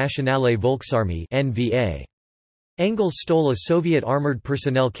employee of the Nationale Volksarmee (NVA). Engels stole a Soviet armored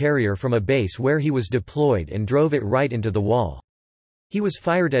personnel carrier from a base where he was deployed and drove it right into the wall. He was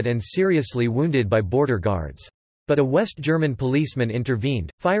fired at and seriously wounded by border guards. But a West German policeman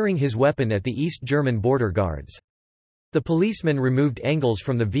intervened, firing his weapon at the East German border guards. The policeman removed Engels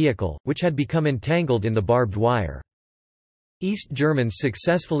from the vehicle, which had become entangled in the barbed wire. East Germans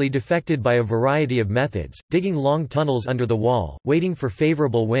successfully defected by a variety of methods, digging long tunnels under the wall, waiting for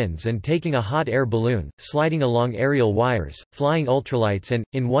favorable winds and taking a hot air balloon, sliding along aerial wires, flying ultralights and,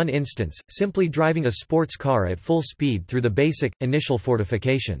 in one instance, simply driving a sports car at full speed through the basic, initial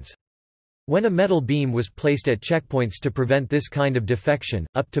fortifications. When a metal beam was placed at checkpoints to prevent this kind of defection,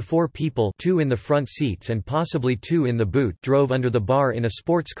 up to 4 people, 2 in the front seats and possibly 2 in the boot, drove under the bar in a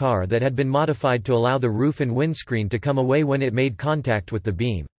sports car that had been modified to allow the roof and windscreen to come away when it made contact with the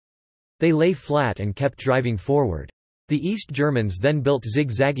beam. They lay flat and kept driving forward. The East Germans then built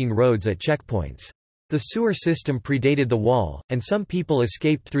zigzagging roads at checkpoints. The sewer system predated the wall, and some people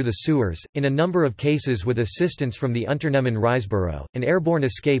escaped through the sewers, in a number of cases with assistance from the Unternehmen Reisebüro. An airborne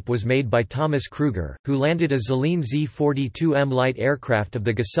escape was made by Thomas Kruger, who landed a Zeppelin Z-42M light aircraft of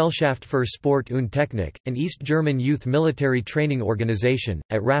the Gesellschaft für Sport und Technik, an East German youth military training organization,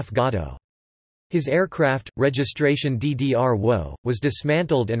 at Raf Gotto. His aircraft, registration DDR-WO, was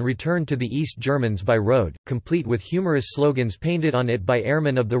dismantled and returned to the East Germans by road, complete with humorous slogans painted on it by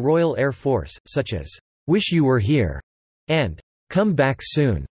airmen of the Royal Air Force, such as, "Wish you were here," and "Come back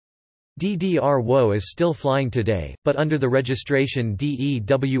soon." DDR-WO is still flying today, but under the registration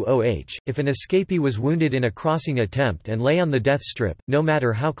DEWOH. If an escapee was wounded in a crossing attempt and lay on the death strip, no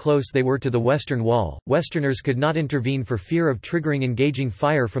matter how close they were to the Western Wall, Westerners could not intervene for fear of triggering engaging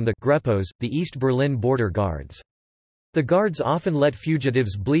fire from the Grepos, the East Berlin border guards. The guards often let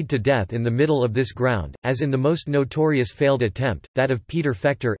fugitives bleed to death in the middle of this ground, as in the most notorious failed attempt, that of Peter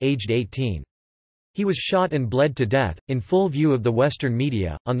Fechter, aged 18. He was shot and bled to death, in full view of the Western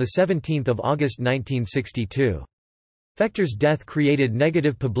media, on 17 August 1962. Fechter's death created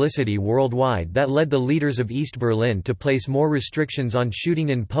negative publicity worldwide that led the leaders of East Berlin to place more restrictions on shooting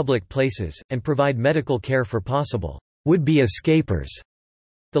in public places, and provide medical care for possible would-be escapers.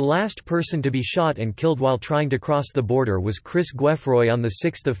 The last person to be shot and killed while trying to cross the border was Chris Gueffroy on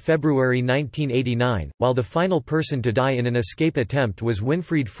 6 February 1989, while the final person to die in an escape attempt was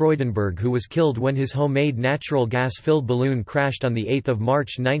Winfried Freudenberg, who was killed when his homemade natural gas-filled balloon crashed on 8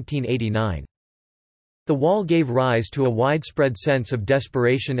 March 1989. The wall gave rise to a widespread sense of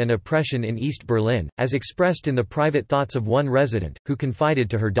desperation and oppression in East Berlin, as expressed in the private thoughts of one resident, who confided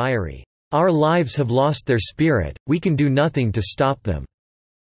to her diary, "Our lives have lost their spirit, we can do nothing to stop them."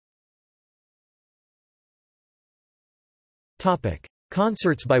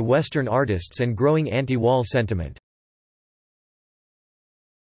 Concerts by Western artists and growing anti-wall sentiment.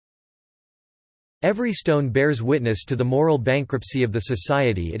 Every stone bears witness to the moral bankruptcy of the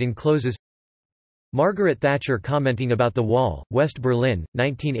society it encloses. Margaret Thatcher commenting about the wall, West Berlin,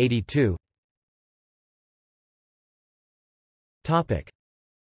 1982.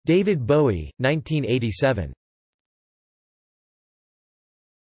 David Bowie, 1987.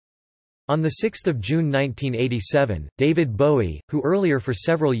 On 6 June 1987, David Bowie, who earlier for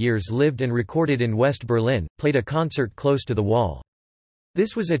several years lived and recorded in West Berlin, played a concert close to the wall.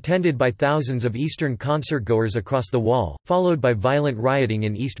 This was attended by thousands of Eastern concertgoers across the wall, followed by violent rioting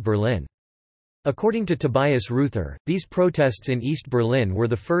in East Berlin. According to Tobias Reuther, these protests in East Berlin were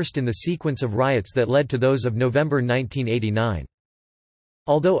the first in the sequence of riots that led to those of November 1989.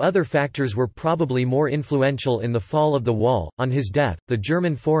 Although other factors were probably more influential in the fall of the wall, on his death, the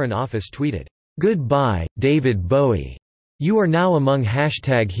German Foreign Office tweeted, "Goodbye, David Bowie. You are now among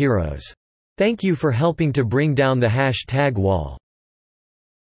 #heroes. Thank you for helping to bring down the #wall."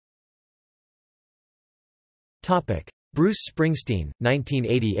 Bruce Springsteen,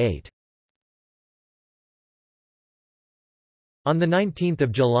 1988. On 19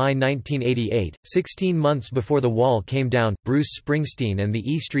 July 1988, 16 months before the wall came down, Bruce Springsteen and the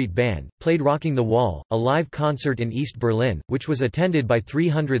E Street Band played Rocking the Wall, a live concert in East Berlin, which was attended by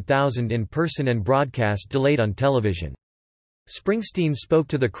 300,000 in person and broadcast delayed on television. Springsteen spoke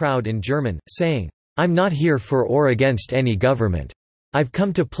to the crowd in German, saying, "I'm not here for or against any government. I've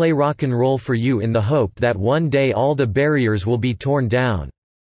come to play rock and roll for you in the hope that one day all the barriers will be torn down."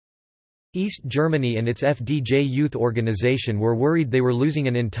 East Germany and its FDJ youth organization were worried they were losing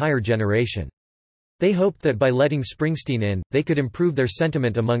an entire generation. They hoped that by letting Springsteen in, they could improve their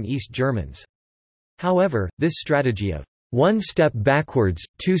sentiment among East Germans. However, this strategy of one step backwards,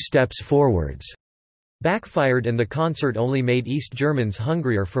 two steps forwards backfired, and the concert only made East Germans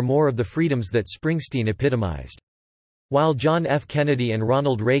hungrier for more of the freedoms that Springsteen epitomized. While John F. Kennedy and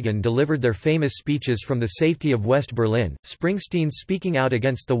Ronald Reagan delivered their famous speeches from the safety of West Berlin, Springsteen speaking out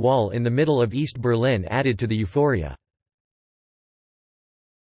against the wall in the middle of East Berlin added to the euphoria.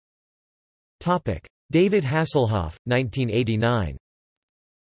 David Hasselhoff, 1989.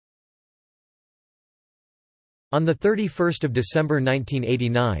 On 31 December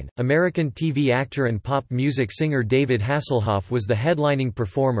 1989, American TV actor and pop music singer David Hasselhoff was the headlining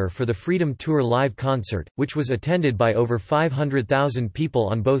performer for the Freedom Tour live concert, which was attended by over 500,000 people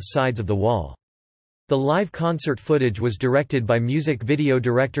on both sides of the wall. The live concert footage was directed by music video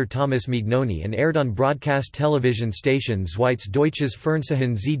director Thomas Mignoni and aired on broadcast television station Zweites Deutsches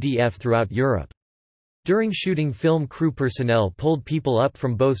Fernsehen ZDF throughout Europe. During shooting, film crew personnel pulled people up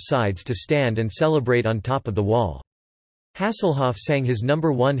from both sides to stand and celebrate on top of the wall. Hasselhoff sang his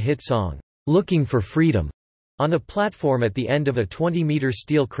 #1 hit song, "Looking for Freedom," on a platform at the end of a 20-meter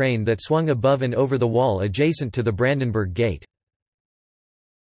steel crane that swung above and over the wall adjacent to the Brandenburg Gate.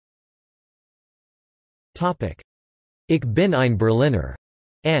 Ich bin ein Berliner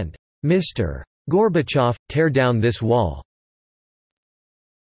and Mr. Gorbachev, tear down this wall.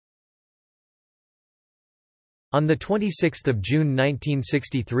 On 26 June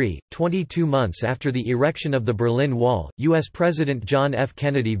 1963, 22 months after the erection of the Berlin Wall, U.S. President John F.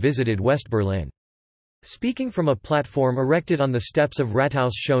 Kennedy visited West Berlin. Speaking from a platform erected on the steps of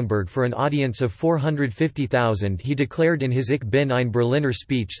Rathaus Schönberg for an audience of 450,000, he declared in his Ich bin ein Berliner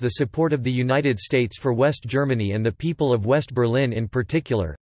speech the support of the United States for West Germany and the people of West Berlin in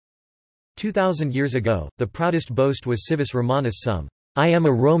particular. 2,000 years ago, the proudest boast was civis Romanus sum, I am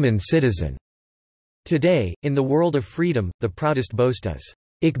a Roman citizen. Today, in the world of freedom, the proudest boast is,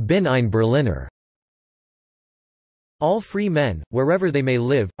 Ich bin ein Berliner. All free men, wherever they may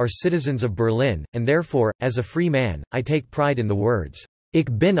live, are citizens of Berlin, and therefore, as a free man, I take pride in the words, Ich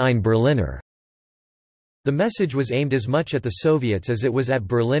bin ein Berliner. The message was aimed as much at the Soviets as it was at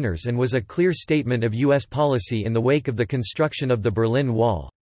Berliners and was a clear statement of U.S. policy in the wake of the construction of the Berlin Wall.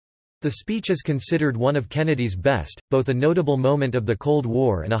 The speech is considered one of Kennedy's best, both a notable moment of the Cold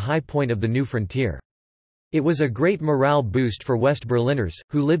War and a high point of the new frontier. It was a great morale boost for West Berliners,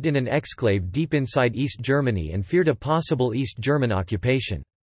 who lived in an exclave deep inside East Germany and feared a possible East German occupation.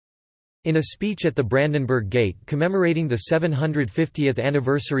 In a speech at the Brandenburg Gate commemorating the 750th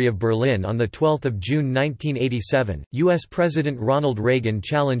anniversary of Berlin on 12 June 1987, U.S. President Ronald Reagan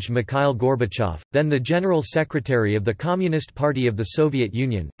challenged Mikhail Gorbachev, then the General Secretary of the Communist Party of the Soviet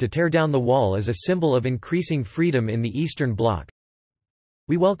Union, to tear down the wall as a symbol of increasing freedom in the Eastern Bloc.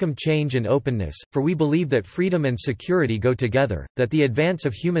 We welcome change and openness, for we believe that freedom and security go together, that the advance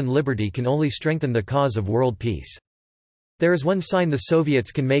of human liberty can only strengthen the cause of world peace. There is one sign the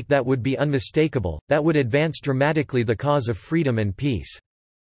Soviets can make that would be unmistakable, that would advance dramatically the cause of freedom and peace.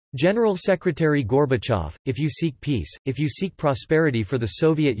 General Secretary Gorbachev, if you seek peace, if you seek prosperity for the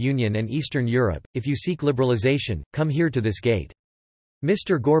Soviet Union and Eastern Europe, if you seek liberalization, come here to this gate.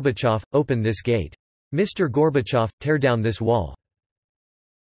 Mr. Gorbachev, open this gate. Mr. Gorbachev, tear down this wall.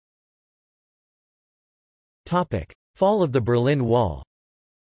 Fall of the Berlin Wall.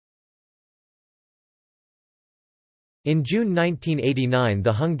 In June 1989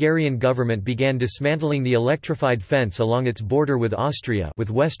 the Hungarian government began dismantling the electrified fence along its border with Austria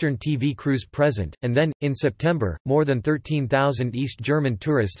with Western TV crews present, and then, in September, more than 13,000 East German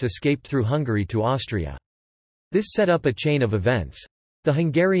tourists escaped through Hungary to Austria. This set up a chain of events. The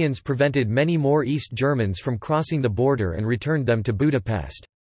Hungarians prevented many more East Germans from crossing the border and returned them to Budapest.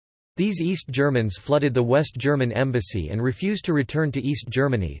 These East Germans flooded the West German embassy and refused to return to East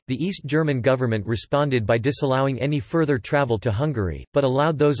Germany. The East German government responded by disallowing any further travel to Hungary, but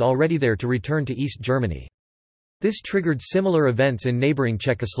allowed those already there to return to East Germany. This triggered similar events in neighboring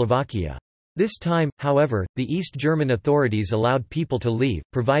Czechoslovakia. This time, however, the East German authorities allowed people to leave,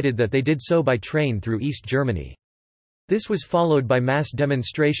 provided that they did so by train through East Germany. This was followed by mass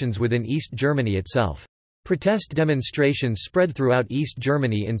demonstrations within East Germany itself. Protest demonstrations spread throughout East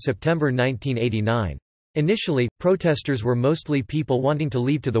Germany in September 1989. Initially, protesters were mostly people wanting to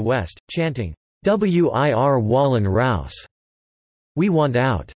leave to the west, chanting, "Wir wollen raus!" We want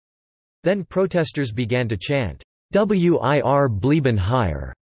out. Then protesters began to chant, "Wir bleiben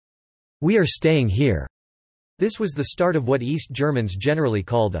hier!" We are staying here. This was the start of what East Germans generally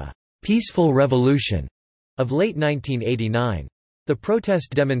call the peaceful revolution of late 1989. The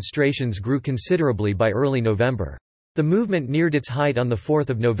protest demonstrations grew considerably by early November. The movement neared its height on 4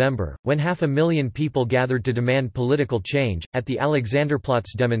 November, when 500,000 people gathered to demand political change. At the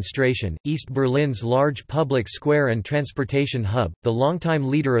Alexanderplatz demonstration, East Berlin's large public square and transportation hub, the longtime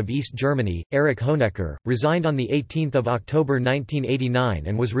leader of East Germany, Erich Honecker, resigned on 18 October 1989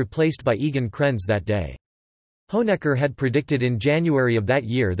 and was replaced by Egon Krenz that day. Honecker had predicted in January of that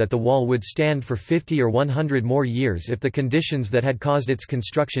year that the wall would stand for 50 or 100 more years if the conditions that had caused its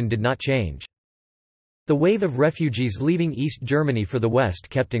construction did not change. The wave of refugees leaving East Germany for the west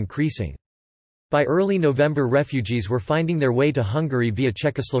kept increasing. By early November refugees were finding their way to Hungary via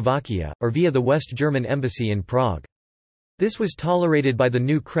Czechoslovakia, or via the West German embassy in Prague. This was tolerated by the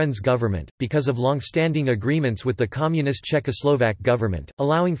new Krenz government, because of long-standing agreements with the communist Czechoslovak government,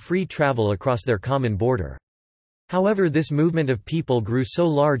 allowing free travel across their common border. However, this movement of people grew so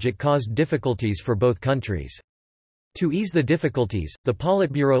large it caused difficulties for both countries. To ease the difficulties, the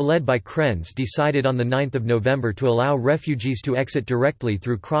Politburo led by Krenz decided on 9 November to allow refugees to exit directly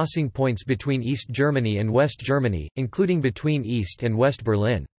through crossing points between East Germany and West Germany, including between East and West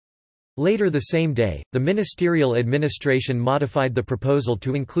Berlin. Later the same day, the ministerial administration modified the proposal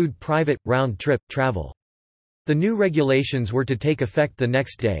to include private, round-trip, travel. The new regulations were to take effect the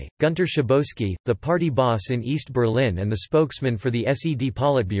next day. Gunter Schabowski, the party boss in East Berlin and the spokesman for the SED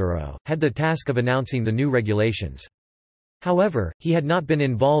Politburo, had the task of announcing the new regulations. However, he had not been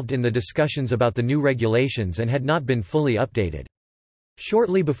involved in the discussions about the new regulations and had not been fully updated.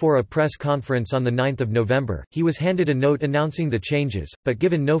 Shortly before a press conference on 9 November, he was handed a note announcing the changes, but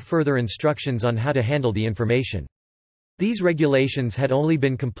given no further instructions on how to handle the information. These regulations had only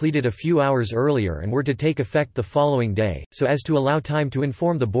been completed a few hours earlier and were to take effect the following day, so as to allow time to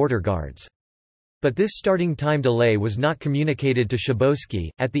inform the border guards. But this starting time delay was not communicated to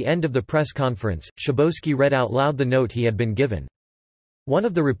Schabowski. At the end of the press conference, Schabowski read out loud the note he had been given. One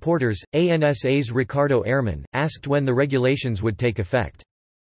of the reporters, ANSA's Ricardo Ehrman, asked when the regulations would take effect.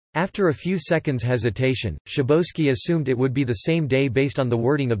 After a few seconds' hesitation, Schabowski assumed it would be the same day based on the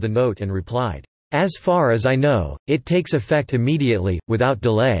wording of the note and replied, "As far as I know, it takes effect immediately, without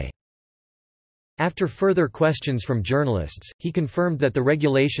delay." After further questions from journalists, he confirmed that the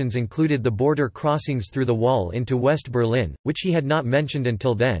regulations included the border crossings through the wall into West Berlin, which he had not mentioned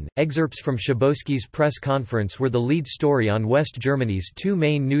until then. Excerpts from Schabowski's press conference were the lead story on West Germany's two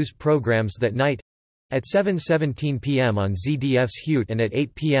main news programs that night at 7:17 p.m. on ZDF's Hut and at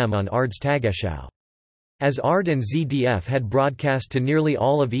 8 p.m. on ARD's Tagesschau. As ARD and ZDF had broadcast to nearly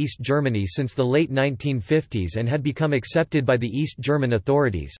all of East Germany since the late 1950s and had become accepted by the East German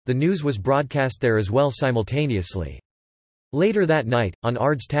authorities, the news was broadcast there as well simultaneously. Later that night, on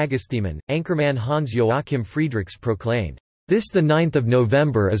ARD's Tagesthemen, anchorman Hans Joachim Friedrichs proclaimed, "This the 9th of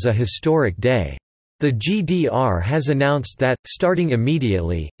November is a historic day. The GDR has announced that, starting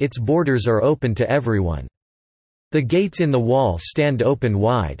immediately, its borders are open to everyone. The gates in the wall stand open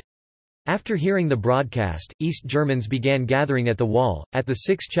wide." After hearing the broadcast, East Germans began gathering at the wall, at the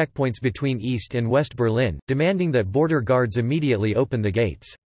 6 checkpoints between East and West Berlin, demanding that border guards immediately open the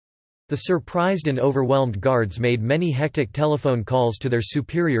gates. The surprised and overwhelmed guards made many hectic telephone calls to their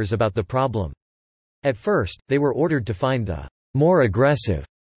superiors about the problem. At first, they were ordered to find the more aggressive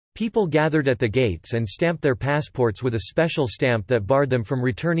people gathered at the gates and stamped their passports with a special stamp that barred them from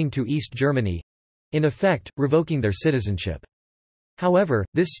returning to East Germany—in effect, revoking their citizenship. However,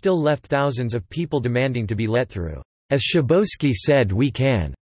 this still left thousands of people demanding to be let through. As Schabowski said, "We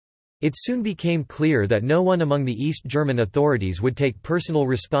can." It soon became clear that no one among the East German authorities would take personal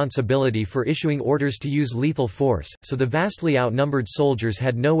responsibility for issuing orders to use lethal force, so the vastly outnumbered soldiers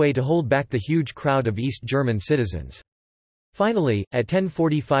had no way to hold back the huge crowd of East German citizens. Finally, at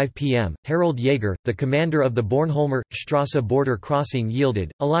 10:45 p.m., Harald Jaeger, the commander of the Bornholmer Strasse border crossing,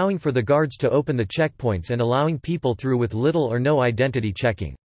 yielded, allowing for the guards to open the checkpoints and allowing people through with little or no identity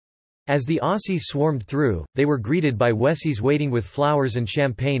checking. As the Aussies swarmed through, they were greeted by Westies waiting with flowers and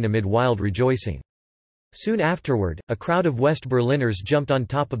champagne amid wild rejoicing. Soon afterward, a crowd of West Berliners jumped on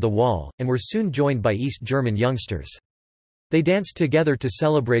top of the wall, and were soon joined by East German youngsters. They danced together to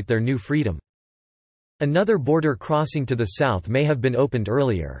celebrate their new freedom. Another border crossing to the south may have been opened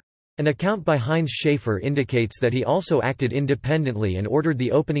earlier. An account by Heinz Schaefer indicates that he also acted independently and ordered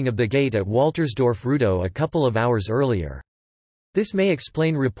the opening of the gate at Waltersdorf-Rudow a couple of hours earlier. This may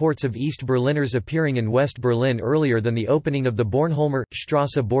explain reports of East Berliners appearing in West Berlin earlier than the opening of the Bornholmer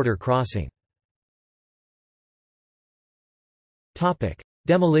Strasse border crossing.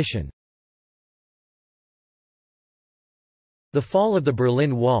 Demolition. The fall of the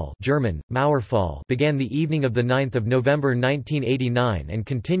Berlin Wall, German, Mauerfall, began the evening of 9 November 1989 and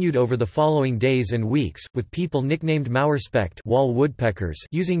continued over the following days and weeks, with people nicknamed Mauerspecht, wall woodpeckers,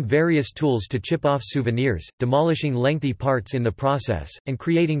 using various tools to chip off souvenirs, demolishing lengthy parts in the process, and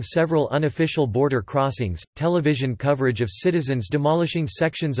creating several unofficial border crossings. Television coverage of citizens demolishing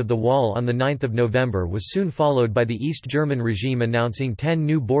sections of the wall on 9 November was soon followed by the East German regime announcing 10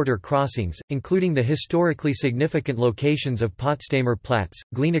 new border crossings, including the historically significant locations of Potsdamer Platz,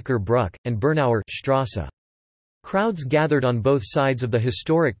 Glienicke Brücke, and Bernauer Straße. Crowds gathered on both sides of the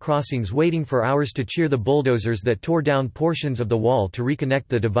historic crossings waiting for hours to cheer the bulldozers that tore down portions of the wall to reconnect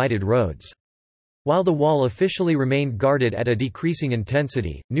the divided roads. While the wall officially remained guarded at a decreasing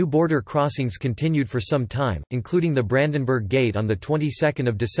intensity, new border crossings continued for some time, including the Brandenburg Gate on the 22nd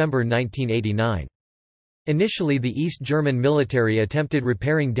of December 1989. Initially, the East German military attempted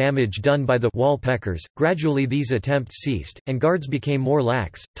repairing damage done by the wall peckers. Gradually these attempts ceased, and guards became more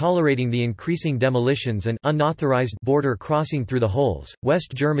lax, tolerating the increasing demolitions and unauthorized border crossing through the holes.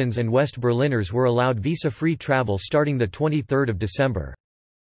 West Germans and West Berliners were allowed visa-free travel starting the 23rd of December.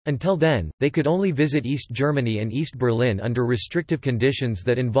 Until then, they could only visit East Germany and East Berlin under restrictive conditions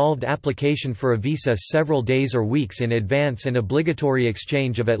that involved application for a visa several days or weeks in advance and obligatory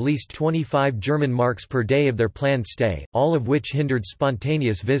exchange of at least 25 German marks per day of their planned stay, all of which hindered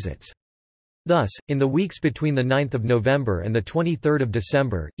spontaneous visits. Thus, in the weeks between 9 November and 23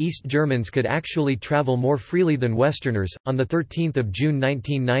 December, East Germans could actually travel more freely than Westerners. On 13 June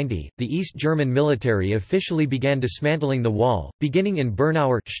 1990, the East German military officially began dismantling the wall, beginning in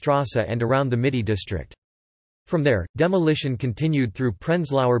Bernauer Straße and around the Mitte district. From there, demolition continued through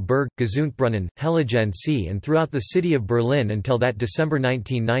Prenzlauer Berg, Gesundbrunnen, Heiligensee and throughout the city of Berlin until that December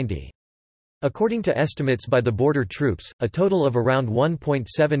 1990. According to estimates by the border troops, a total of around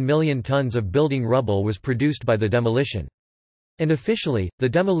 1.7 million tons of building rubble was produced by the demolition. And officially, the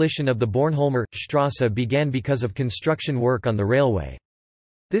demolition of the Bornholmer Strasse began because of construction work on the railway.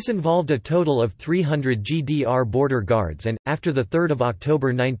 This involved a total of 300 GDR border guards and, after 3 October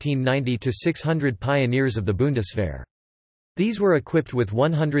 1990, to 600 pioneers of the Bundeswehr. These were equipped with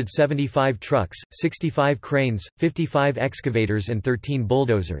 175 trucks, 65 cranes, 55 excavators and 13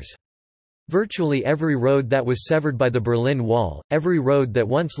 bulldozers. Virtually every road that was severed by the Berlin Wall, every road that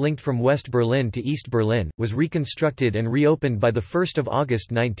once linked from West Berlin to East Berlin, was reconstructed and reopened by 1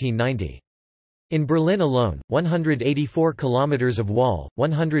 August 1990. In Berlin alone, 184 kilometers of wall,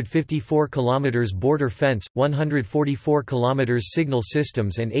 154 kilometers border fence, 144 kilometers signal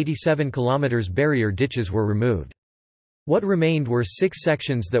systems and 87 kilometers barrier ditches were removed. What remained were 6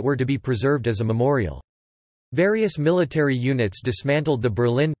 sections that were to be preserved as a memorial. Various military units dismantled the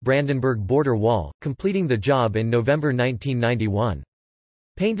Berlin-Brandenburg border wall, completing the job in November 1991.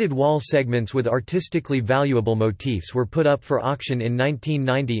 Painted wall segments with artistically valuable motifs were put up for auction in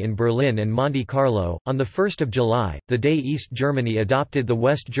 1990 in Berlin and Monte Carlo. On 1 July, the day East Germany adopted the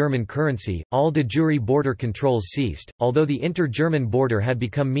West German currency, all de jure border controls ceased. Although the inter-German border had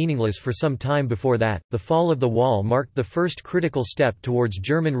become meaningless for some time before that, the fall of the wall marked the first critical step towards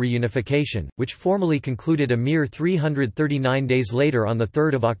German reunification, which formally concluded a mere 339 days later on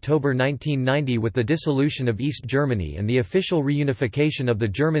 3 October 1990 with the dissolution of East Germany and the official reunification of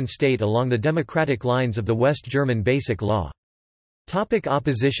the German state along the democratic lines of the West German Basic Law.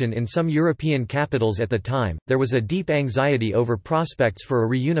 Opposition in some European capitals at the time, there was a deep anxiety over prospects for a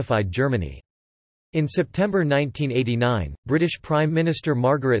reunified Germany. In September 1989, British Prime Minister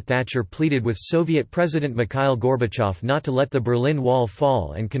Margaret Thatcher pleaded with Soviet President Mikhail Gorbachev not to let the Berlin Wall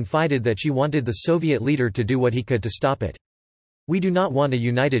fall and confided that she wanted the Soviet leader to do what he could to stop it. "We do not want a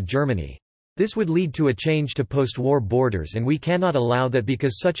united Germany. This would lead to a change to post-war borders and we cannot allow that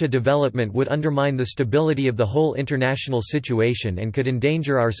because such a development would undermine the stability of the whole international situation and could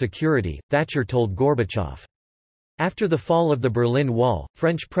endanger our security," Thatcher told Gorbachev. After the fall of the Berlin Wall,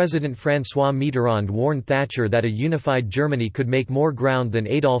 French President François Mitterrand warned Thatcher that a unified Germany could make more ground than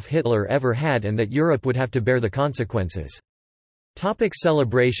Adolf Hitler ever had and that Europe would have to bear the consequences.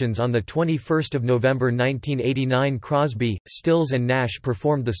 Celebrations. On 21 November 1989, Crosby, Stills and Nash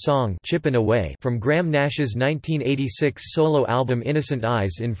performed the song "Chippin' Away" from Graham Nash's 1986 solo album Innocent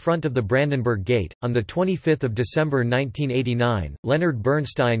Eyes in front of the Brandenburg Gate. On 25 December 1989, Leonard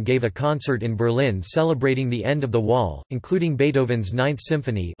Bernstein gave a concert in Berlin celebrating the end of the wall, including Beethoven's Ninth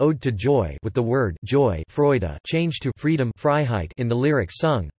Symphony Ode to Joy with the word Joy Freude changed to Freedom Freiheit in the lyrics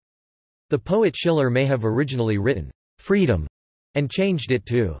sung. The poet Schiller may have originally written "Freedom" and changed it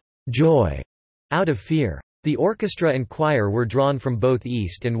to "joy" out of fear. The orchestra and choir were drawn from both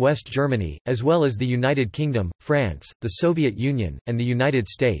East and West Germany, as well as the United Kingdom, France, the Soviet Union, and the United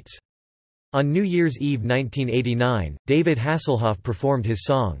States. On New Year's Eve 1989, David Hasselhoff performed his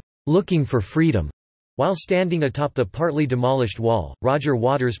song, "Looking for Freedom." While standing atop the partly demolished wall, Roger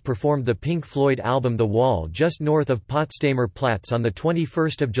Waters performed the Pink Floyd album The Wall just north of Potsdamer Platz on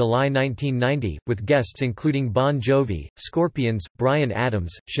 21 July 1990, with guests including Bon Jovi, Scorpions, Bryan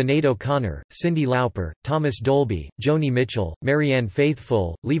Adams, Sinead O'Connor, Cyndi Lauper, Thomas Dolby, Joni Mitchell, Marianne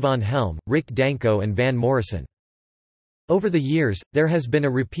Faithfull, Levon Helm, Rick Danko and Van Morrison. Over the years, there has been a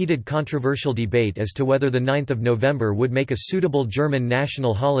repeated controversial debate as to whether the 9th of November would make a suitable German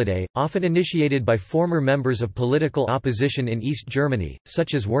national holiday, often initiated by former members of political opposition in East Germany,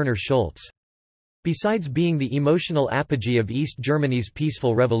 such as Werner Schulz. Besides being the emotional apogee of East Germany's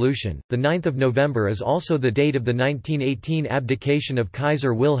peaceful revolution, the 9th of November is also the date of the 1918 abdication of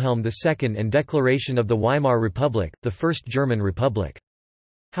Kaiser Wilhelm II and declaration of the Weimar Republic, the First German Republic.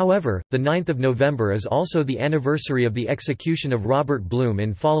 However, the 9th of November is also the anniversary of the execution of Robert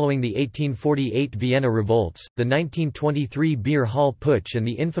Blum following the 1848 Vienna revolts, the 1923 Beer Hall Putsch and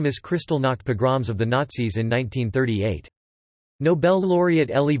the infamous Kristallnacht pogroms of the Nazis in 1938. Nobel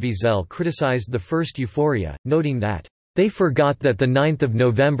laureate Elie Wiesel criticized the first euphoria, noting that, "They forgot that the 9th of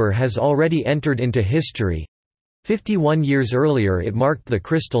November has already entered into history. 51 years earlier it marked the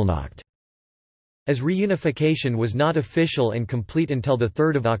Kristallnacht." As reunification was not official and complete until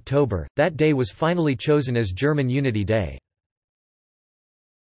 3 October, that day was finally chosen as German Unity Day.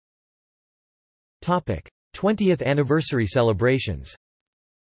 20th anniversary celebrations.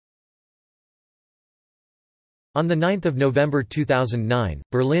 On 9 November 2009,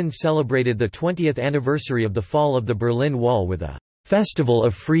 Berlin celebrated the 20th anniversary of the fall of the Berlin Wall with a "Festival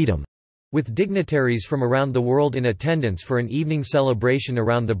of Freedom", with dignitaries from around the world in attendance for an evening celebration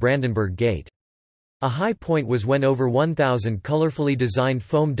around the Brandenburg Gate. A high point was when over 1,000 colorfully designed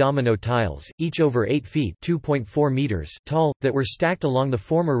foam domino tiles, each over 8 feet (2.4 meters) tall, that were stacked along the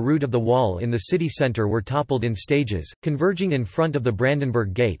former route of the wall in the city center were toppled in stages, converging in front of the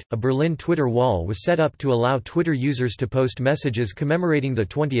Brandenburg Gate. A Berlin Twitter wall was set up to allow Twitter users to post messages commemorating the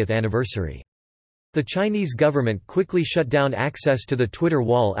 20th anniversary. The Chinese government quickly shut down access to the Twitter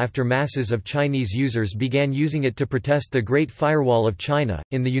wall after masses of Chinese users began using it to protest the Great Firewall of China.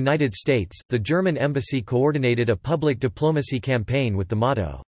 In the United States, the German embassy coordinated a public diplomacy campaign with the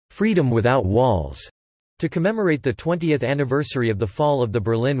motto, "Freedom Without Walls," to commemorate the 20th anniversary of the fall of the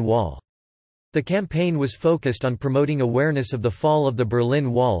Berlin Wall. The campaign was focused on promoting awareness of the fall of the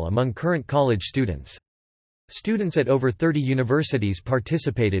Berlin Wall among current college students. Students at over 30 universities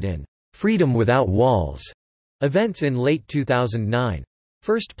participated in Freedom Without Walls events in late 2009.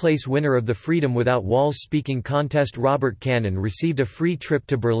 First-place winner of the Freedom Without Walls speaking contest Robert Cannon received a free trip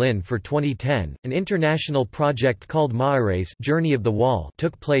to Berlin for 2010. An international project called Maer's Journey of the Wall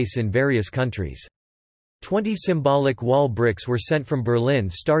took place in various countries. 20 symbolic wall bricks were sent from Berlin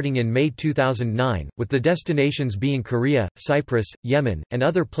starting in May 2009, with the destinations being Korea, Cyprus, Yemen, and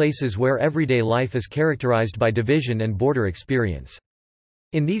other places where everyday life is characterized by division and border experience.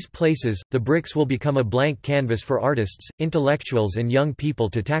 In these places, the bricks will become a blank canvas for artists, intellectuals and young people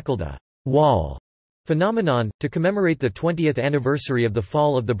to tackle the wall phenomenon. To commemorate the 20th anniversary of the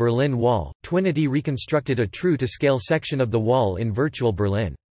fall of the Berlin Wall, Twinity reconstructed a true-to-scale section of the wall in virtual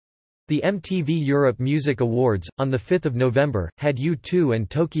Berlin. The MTV Europe Music Awards, on 5 November, had U2 and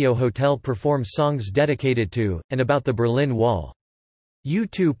Tokyo Hotel perform songs dedicated to, and about the Berlin Wall.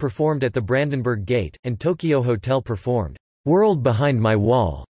 U2 performed at the Brandenburg Gate, and Tokyo Hotel performed "World Behind My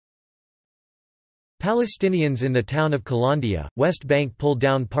Wall." Palestinians in the town of Kalandia, West Bank pulled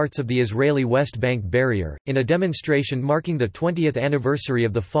down parts of the Israeli West Bank barrier. In a demonstration marking the 20th anniversary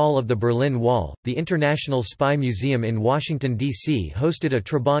of the fall of the Berlin Wall, the International Spy Museum in Washington, D.C. hosted a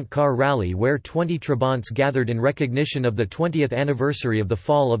Trabant car rally where 20 Trabants gathered in recognition of the 20th anniversary of the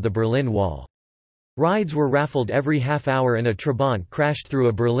fall of the Berlin Wall. Rides were raffled every half hour and a Trabant crashed through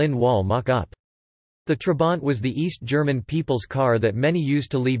a Berlin Wall mock-up. The Trabant was the East German people's car that many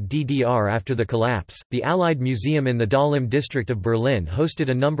used to leave DDR after the collapse. The Allied Museum in the Dahlem district of Berlin hosted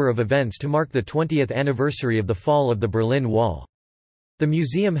a number of events to mark the 20th anniversary of the fall of the Berlin Wall. The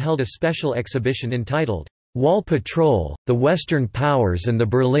museum held a special exhibition entitled, Wall Patrol, the Western Powers and the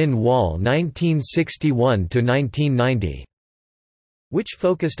Berlin Wall 1961–1990. which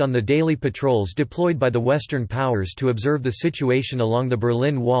focused on the daily patrols deployed by the Western powers to observe the situation along the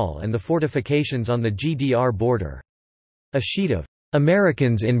Berlin Wall and the fortifications on the GDR border. A sheet of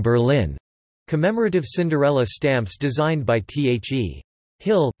 "Americans in Berlin" commemorative Cinderella stamps designed by T.H.E.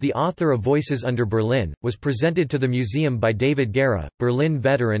 Hill, the author of Voices Under Berlin, was presented to the museum by David Guerra, Berlin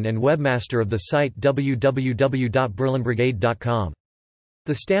veteran and webmaster of the site www.berlinbrigade.com.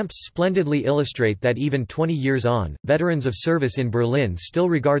 The stamps splendidly illustrate that even 20 years on, veterans of service in Berlin still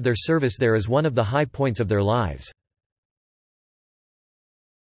regard their service there as one of the high points of their lives.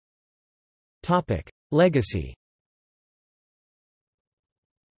 Legacy.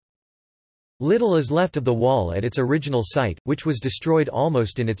 Little is left of the wall at its original site, which was destroyed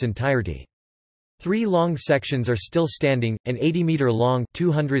almost in its entirety. 3 long sections are still standing, an 80-meter-long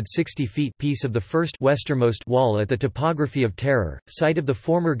 (260 feet) piece of the first westernmost wall at the Topography of Terror, site of the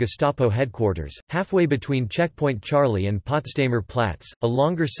former Gestapo headquarters, halfway between Checkpoint Charlie and Potsdamer Platz, a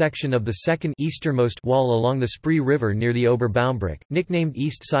longer section of the second easternmost wall along the Spree River near the Oberbaumbrücke, nicknamed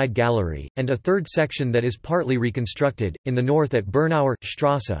East Side Gallery, and a third section that is partly reconstructed, in the north at Bernauer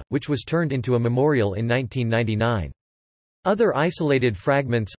Straße, which was turned into a memorial in 1999. Other isolated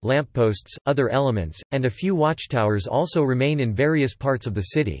fragments, lampposts, other elements, and a few watchtowers also remain in various parts of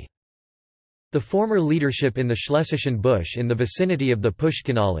the city. The former leadership in the Schlesischen Busch in the vicinity of the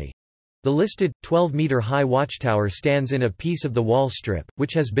Pushkinallee. The listed, 12-meter-high watchtower stands in a piece of the wall strip,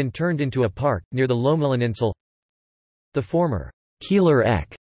 which has been turned into a park, near the Lohmülleninsel. The former Kieler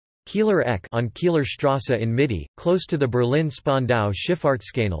Eck on Kieler Straße in Mitte, close to the Berlin-Spandau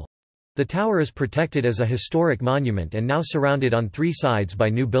Schifffahrtskanal. The tower is protected as a historic monument and now surrounded on 3 sides by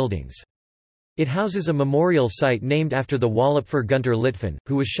new buildings. It houses a memorial site named after the Wallapfer Gunter Littfen,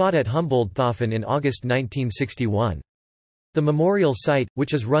 who was shot at Humboldthafen in August 1961. The memorial site,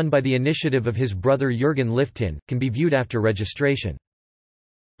 which is run by the initiative of his brother Jürgen Liftin, can be viewed after registration.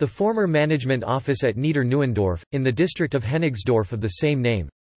 The former management office at Nieder-Neuendorf, in the district of Hennigsdorf of the same name.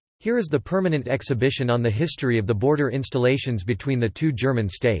 Here is the permanent exhibition on the history of the border installations between the 2 German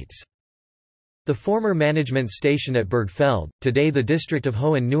states. The former management station at Bergfeld, today the district of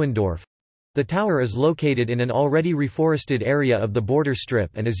Hohen-Neuendorf. The tower is located in an already reforested area of the border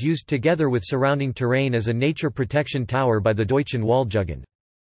strip and is used together with surrounding terrain as a nature protection tower by the Deutschen Waldjugend.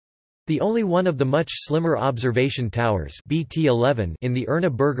 The only one of the much slimmer observation towers BT11 in the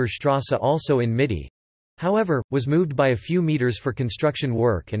Erna-Berger Strasse, also in Mitte, however, was moved by a few meters for construction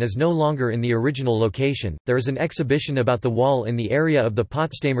work and is no longer in the original location. There is an exhibition about the wall in the area of the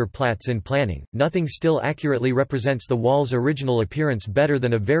Potsdamer Platz in planning. Nothing still accurately represents the wall's original appearance better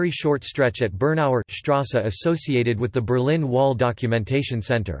than a very short stretch at Bernauer Strasse associated with the Berlin Wall Documentation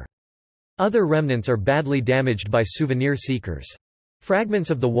Center. Other remnants are badly damaged by souvenir seekers.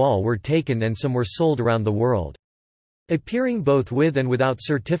 Fragments of the wall were taken and some were sold around the world. Appearing both with and without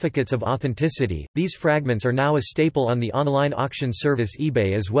certificates of authenticity, these fragments are now a staple on the online auction service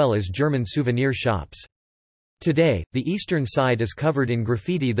eBay as well as German souvenir shops. Today, the eastern side is covered in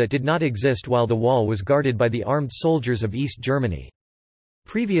graffiti that did not exist while the wall was guarded by the armed soldiers of East Germany.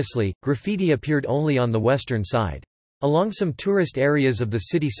 Previously, graffiti appeared only on the western side. Along some tourist areas of the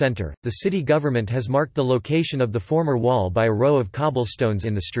city center, the city government has marked the location of the former wall by a row of cobblestones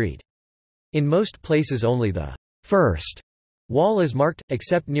in the street. In most places only the first wall is marked,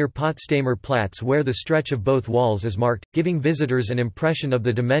 except near Potsdamer Platz where the stretch of both walls is marked, giving visitors an impression of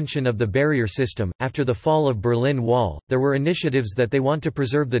the dimension of the barrier system. After the fall of Berlin Wall, there were initiatives that they want to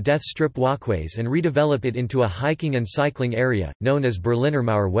preserve the death strip walkways and redevelop it into a hiking and cycling area, known as Berliner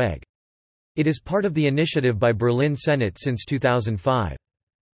Mauerweg. It is part of the initiative by Berlin Senate since 2005.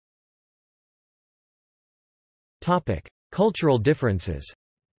 Cultural differences.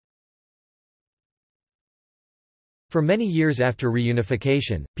 For many years after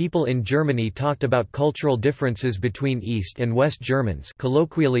reunification, people in Germany talked about cultural differences between East and West Germans,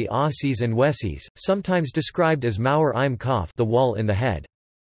 colloquially Ossis and Wessis, sometimes described as Mauer im Kopf, the wall in the head.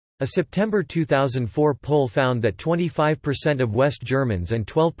 A September 2004 poll found that 25% of West Germans and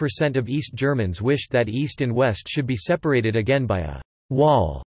 12% of East Germans wished that East and West should be separated again by a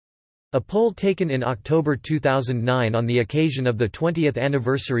wall. A poll taken in October 2009 on the occasion of the 20th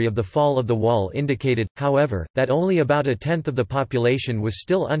anniversary of the fall of the wall indicated, however, that only about a tenth of the population was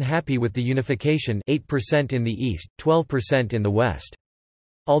still unhappy with the unification, 8% in the East, 12% in the West.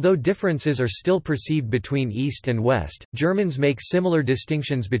 Although differences are still perceived between East and West, Germans make similar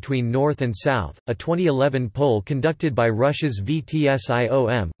distinctions between North and South. A 2011 poll conducted by Russia's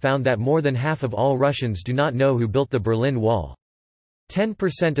VTSIOM found that more than half of all Russians do not know who built the Berlin Wall.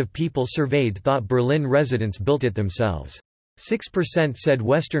 10% of people surveyed thought Berlin residents built it themselves. 6% said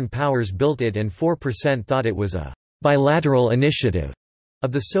Western powers built it and 4% thought it was a bilateral initiative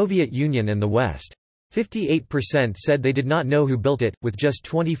of the Soviet Union and the West. 58% said they did not know who built it, with just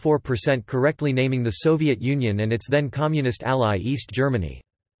 24% correctly naming the Soviet Union and its then communist ally East Germany.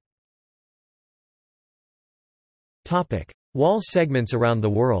 Wall segments around the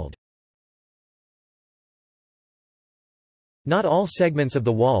world. Not all segments of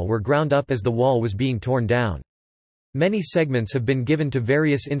the wall were ground up as the wall was being torn down. Many segments have been given to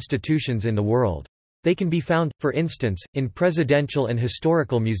various institutions in the world. They can be found, for instance, in presidential and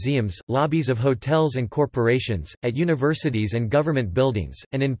historical museums, lobbies of hotels and corporations, at universities and government buildings,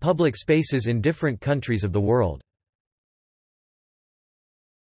 and in public spaces in different countries of the world.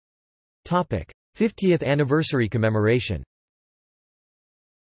 50th anniversary commemoration.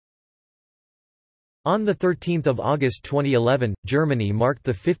 On 13 August 2011, Germany marked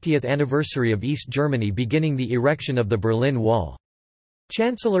the 50th anniversary of East Germany beginning the erection of the Berlin Wall.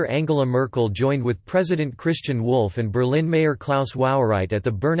 Chancellor Angela Merkel joined with President Christian Wolff and Berlin Mayor Klaus Wowereit at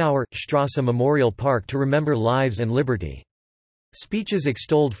the Bernauer Strasse Memorial Park to remember lives and liberty. Speeches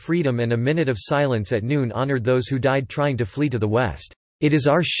extolled freedom and a minute of silence at noon honored those who died trying to flee to the West. It is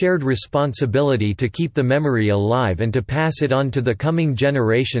our shared responsibility to keep the memory alive and to pass it on to the coming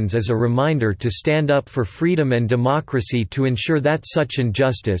generations as a reminder to stand up for freedom and democracy to ensure that such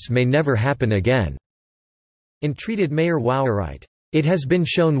injustice may never happen again," entreated Mayor Wowereit. "It has been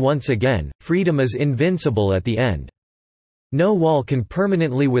shown once again, freedom is invincible at the end. No wall can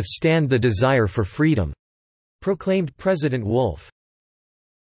permanently withstand the desire for freedom," proclaimed President Wolff.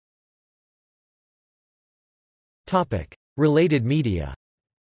 Related media.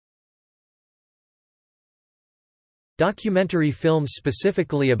 Documentary films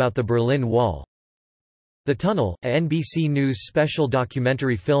specifically about the Berlin Wall. The Tunnel, a NBC News special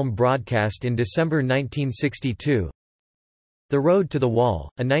documentary film broadcast in December 1962. The Road to the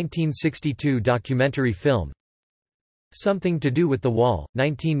Wall, a 1962 documentary film. Something to Do with the Wall,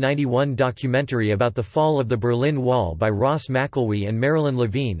 1991 documentary about the fall of the Berlin Wall by Ross McElwee and Marilyn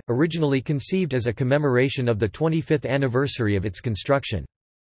Levine, originally conceived as a commemoration of the 25th anniversary of its construction.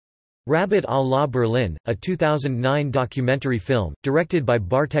 Rabbit à la Berlin, a 2009 documentary film, directed by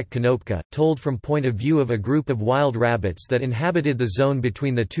Bartek Konopka, told from point of view of a group of wild rabbits that inhabited the zone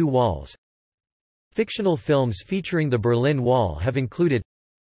between the two walls. Fictional films featuring the Berlin Wall have included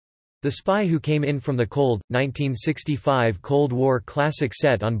The Spy Who Came In From the Cold, 1965 Cold War classic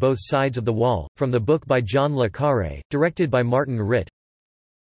set on both sides of the wall, from the book by John le Carré, directed by Martin Ritt.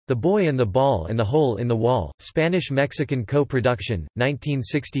 The Boy and the Ball and the Hole in the Wall, Spanish-Mexican co-production,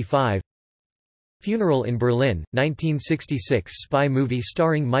 1965. Funeral in Berlin, 1966 spy movie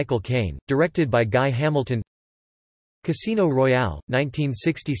starring Michael Caine, directed by Guy Hamilton. Casino Royale,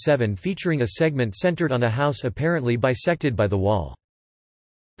 1967 featuring a segment centered on a house apparently bisected by the wall.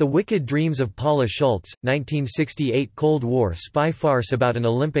 The Wicked Dreams of Paula Schultz, 1968 Cold War spy farce about an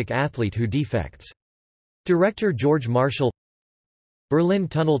Olympic athlete who defects. Director George Marshall. Berlin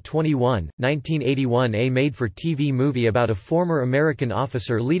Tunnel 21, 1981 a made-for-TV movie about a former American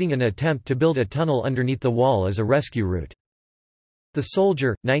officer leading an attempt to build a tunnel underneath the wall as a rescue route. The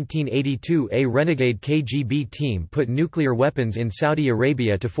Soldier, 1982 a renegade KGB team put nuclear weapons in Saudi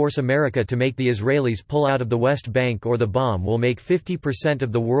Arabia to force America to make the Israelis pull out of the West Bank or the bomb will make 50%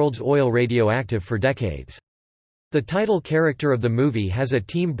 of the world's oil radioactive for decades. The title character of the movie has a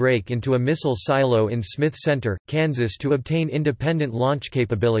team break into a missile silo in Smith Center, Kansas to obtain independent launch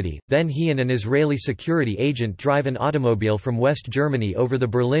capability, then he and an Israeli security agent drive an automobile from West Germany over the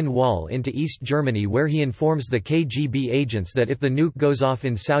Berlin Wall into East Germany where he informs the KGB agents that if the nuke goes off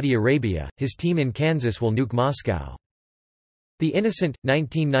in Saudi Arabia, his team in Kansas will nuke Moscow. The Innocent,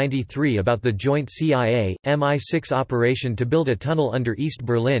 1993 about the joint CIA, MI6 operation to build a tunnel under East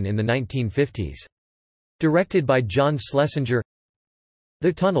Berlin in the 1950s. Directed by John Schlesinger.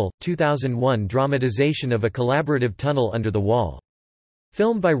 The Tunnel, 2001 dramatization of a collaborative tunnel under the wall.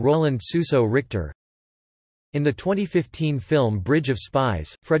 Filmed by Roland Suso Richter. In the 2015 film Bridge of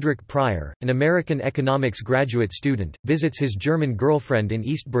Spies, Frederick Pryor, an American economics graduate student, visits his German girlfriend in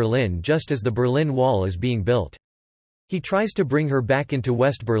East Berlin just as the Berlin Wall is being built. He tries to bring her back into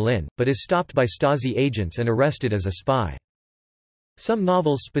West Berlin, but is stopped by Stasi agents and arrested as a spy. Some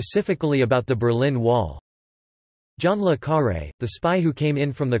novels specifically about the Berlin Wall. John le Carré, The Spy Who Came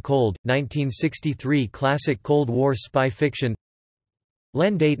In From the Cold, 1963 classic Cold War spy fiction.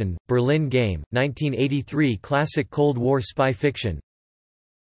 Len Deighton, Berlin Game, 1983 classic Cold War spy fiction.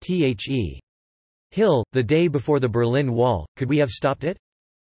 The Hill, The Day Before the Berlin Wall, Could We Have Stopped It?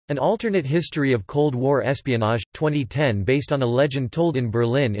 An alternate history of Cold War espionage, 2010 based on a legend told in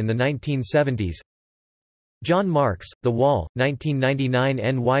Berlin in the 1970s. John Marks, The Wall, 1999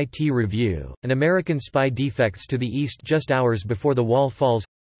 NYT Review, An American Spy Defects to the East just hours before the wall falls.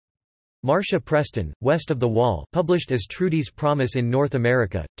 Marcia Preston, West of the Wall, published as Trudy's Promise in North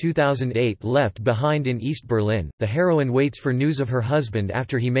America, 2008 Left Behind in East Berlin, the heroine waits for news of her husband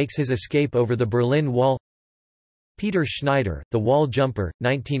after he makes his escape over the Berlin Wall. Peter Schneider, The Wall Jumper,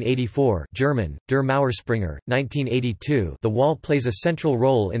 1984 German, Der Mauerspringer, 1982 The Wall plays a central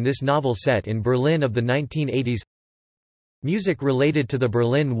role in this novel set in Berlin of the 1980s. Music related to the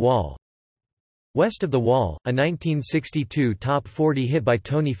Berlin Wall. West of the Wall, a 1962 top 40 hit by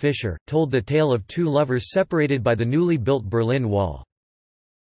Tony Fisher, told the tale of two lovers separated by the newly built Berlin Wall.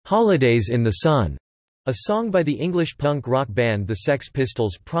 Holidays in the Sun, a song by the English punk rock band The Sex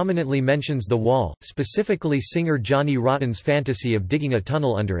Pistols prominently mentions the wall, specifically singer Johnny Rotten's fantasy of digging a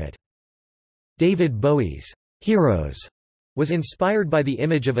tunnel under it. David Bowie's Heroes was inspired by the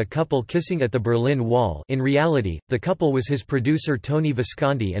image of a couple kissing at the Berlin Wall. In reality, the couple was his producer Tony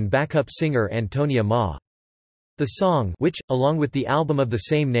Visconti and backup singer Antonia Ma. The song, which, along with the album of the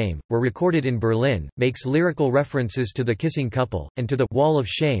same name, were recorded in Berlin, makes lyrical references to the kissing couple, and to the Wall of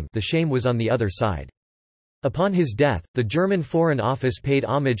Shame. The shame was on the other side. Upon his death, the German Foreign Office paid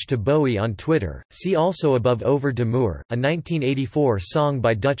homage to Bowie on Twitter. See also Above Over de Muur, a 1984 song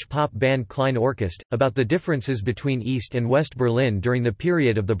by Dutch pop band Klein Orkest, about the differences between East and West Berlin during the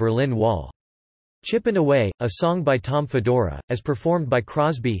period of the Berlin Wall. Chippin' Away, a song by Tom Fedora, as performed by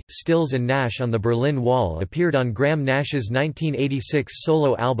Crosby, Stills and Nash on the Berlin Wall, appeared on Graham Nash's 1986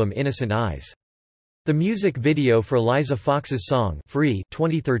 solo album Innocent Eyes. The music video for Liza Fox's song Free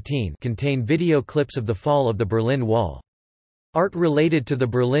 2013 contained video clips of the fall of the Berlin Wall. Art related to the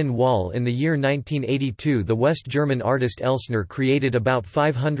Berlin Wall. In the year 1982, the West German artist Elsner created about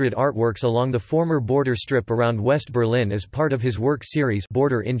 500 artworks along the former border strip around West Berlin as part of his work series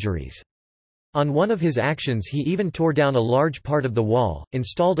Border Injuries. On one of his actions he even tore down a large part of the wall,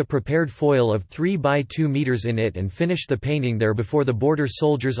 installed a prepared foil of 3 by 2 meters in it and finished the painting there before the border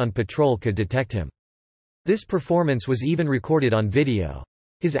soldiers on patrol could detect him. This performance was even recorded on video.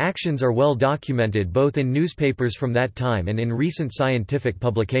 His actions are well documented both in newspapers from that time and in recent scientific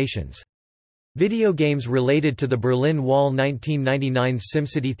publications. Video games related to the Berlin Wall. 1999's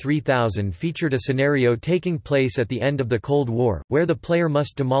SimCity 3000 featured a scenario taking place at the end of the Cold War, where the player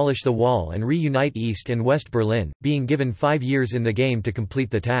must demolish the wall and reunite East and West Berlin, being given 5 years in the game to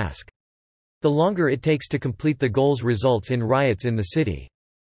complete the task. The longer it takes to complete the goals results in riots in the city.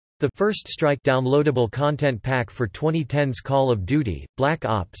 The First Strike downloadable content pack for 2010's Call of Duty: Black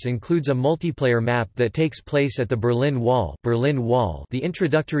Ops includes a multiplayer map that takes place at the Berlin Wall. Berlin Wall, the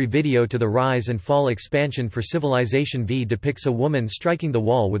introductory video to the Rise and Fall expansion for Civilization V, depicts a woman striking the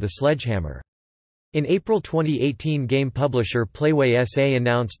wall with a sledgehammer. In April 2018, game publisher Playway SA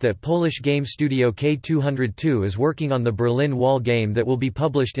announced that Polish game studio K202 is working on the Berlin Wall game that will be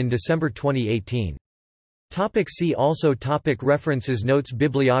published in December 2018. See also References Notes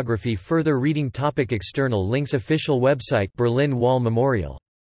Bibliography Further reading External links Official website Berlin Wall Memorial.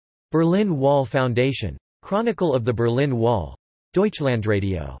 Berlin Wall Foundation. Chronicle of the Berlin Wall.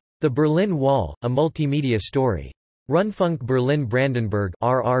 Deutschlandradio. The Berlin Wall, a multimedia story. Rundfunk Berlin-Brandenburg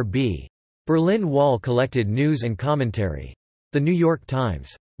 (RRB). Berlin Wall collected news and commentary. The New York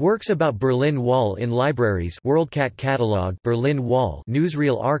Times. Works about Berlin Wall in libraries WorldCat Catalog Berlin Wall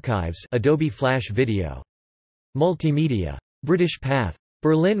Newsreel Archives Adobe Flash Video. Multimedia. British Path.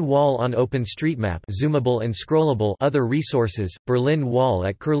 Berlin Wall on OpenStreetMap zoomable and scrollable other resources, Berlin Wall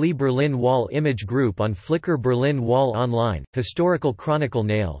at Curlie Berlin Wall Image Group on Flickr Berlin Wall Online, Historical Chronicle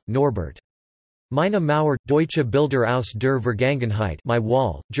Nail, Norbert. Meine Mauer, Deutsche Bilder aus der Vergangenheit My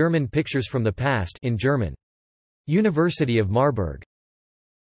Wall, German Pictures from the Past in German. University of Marburg.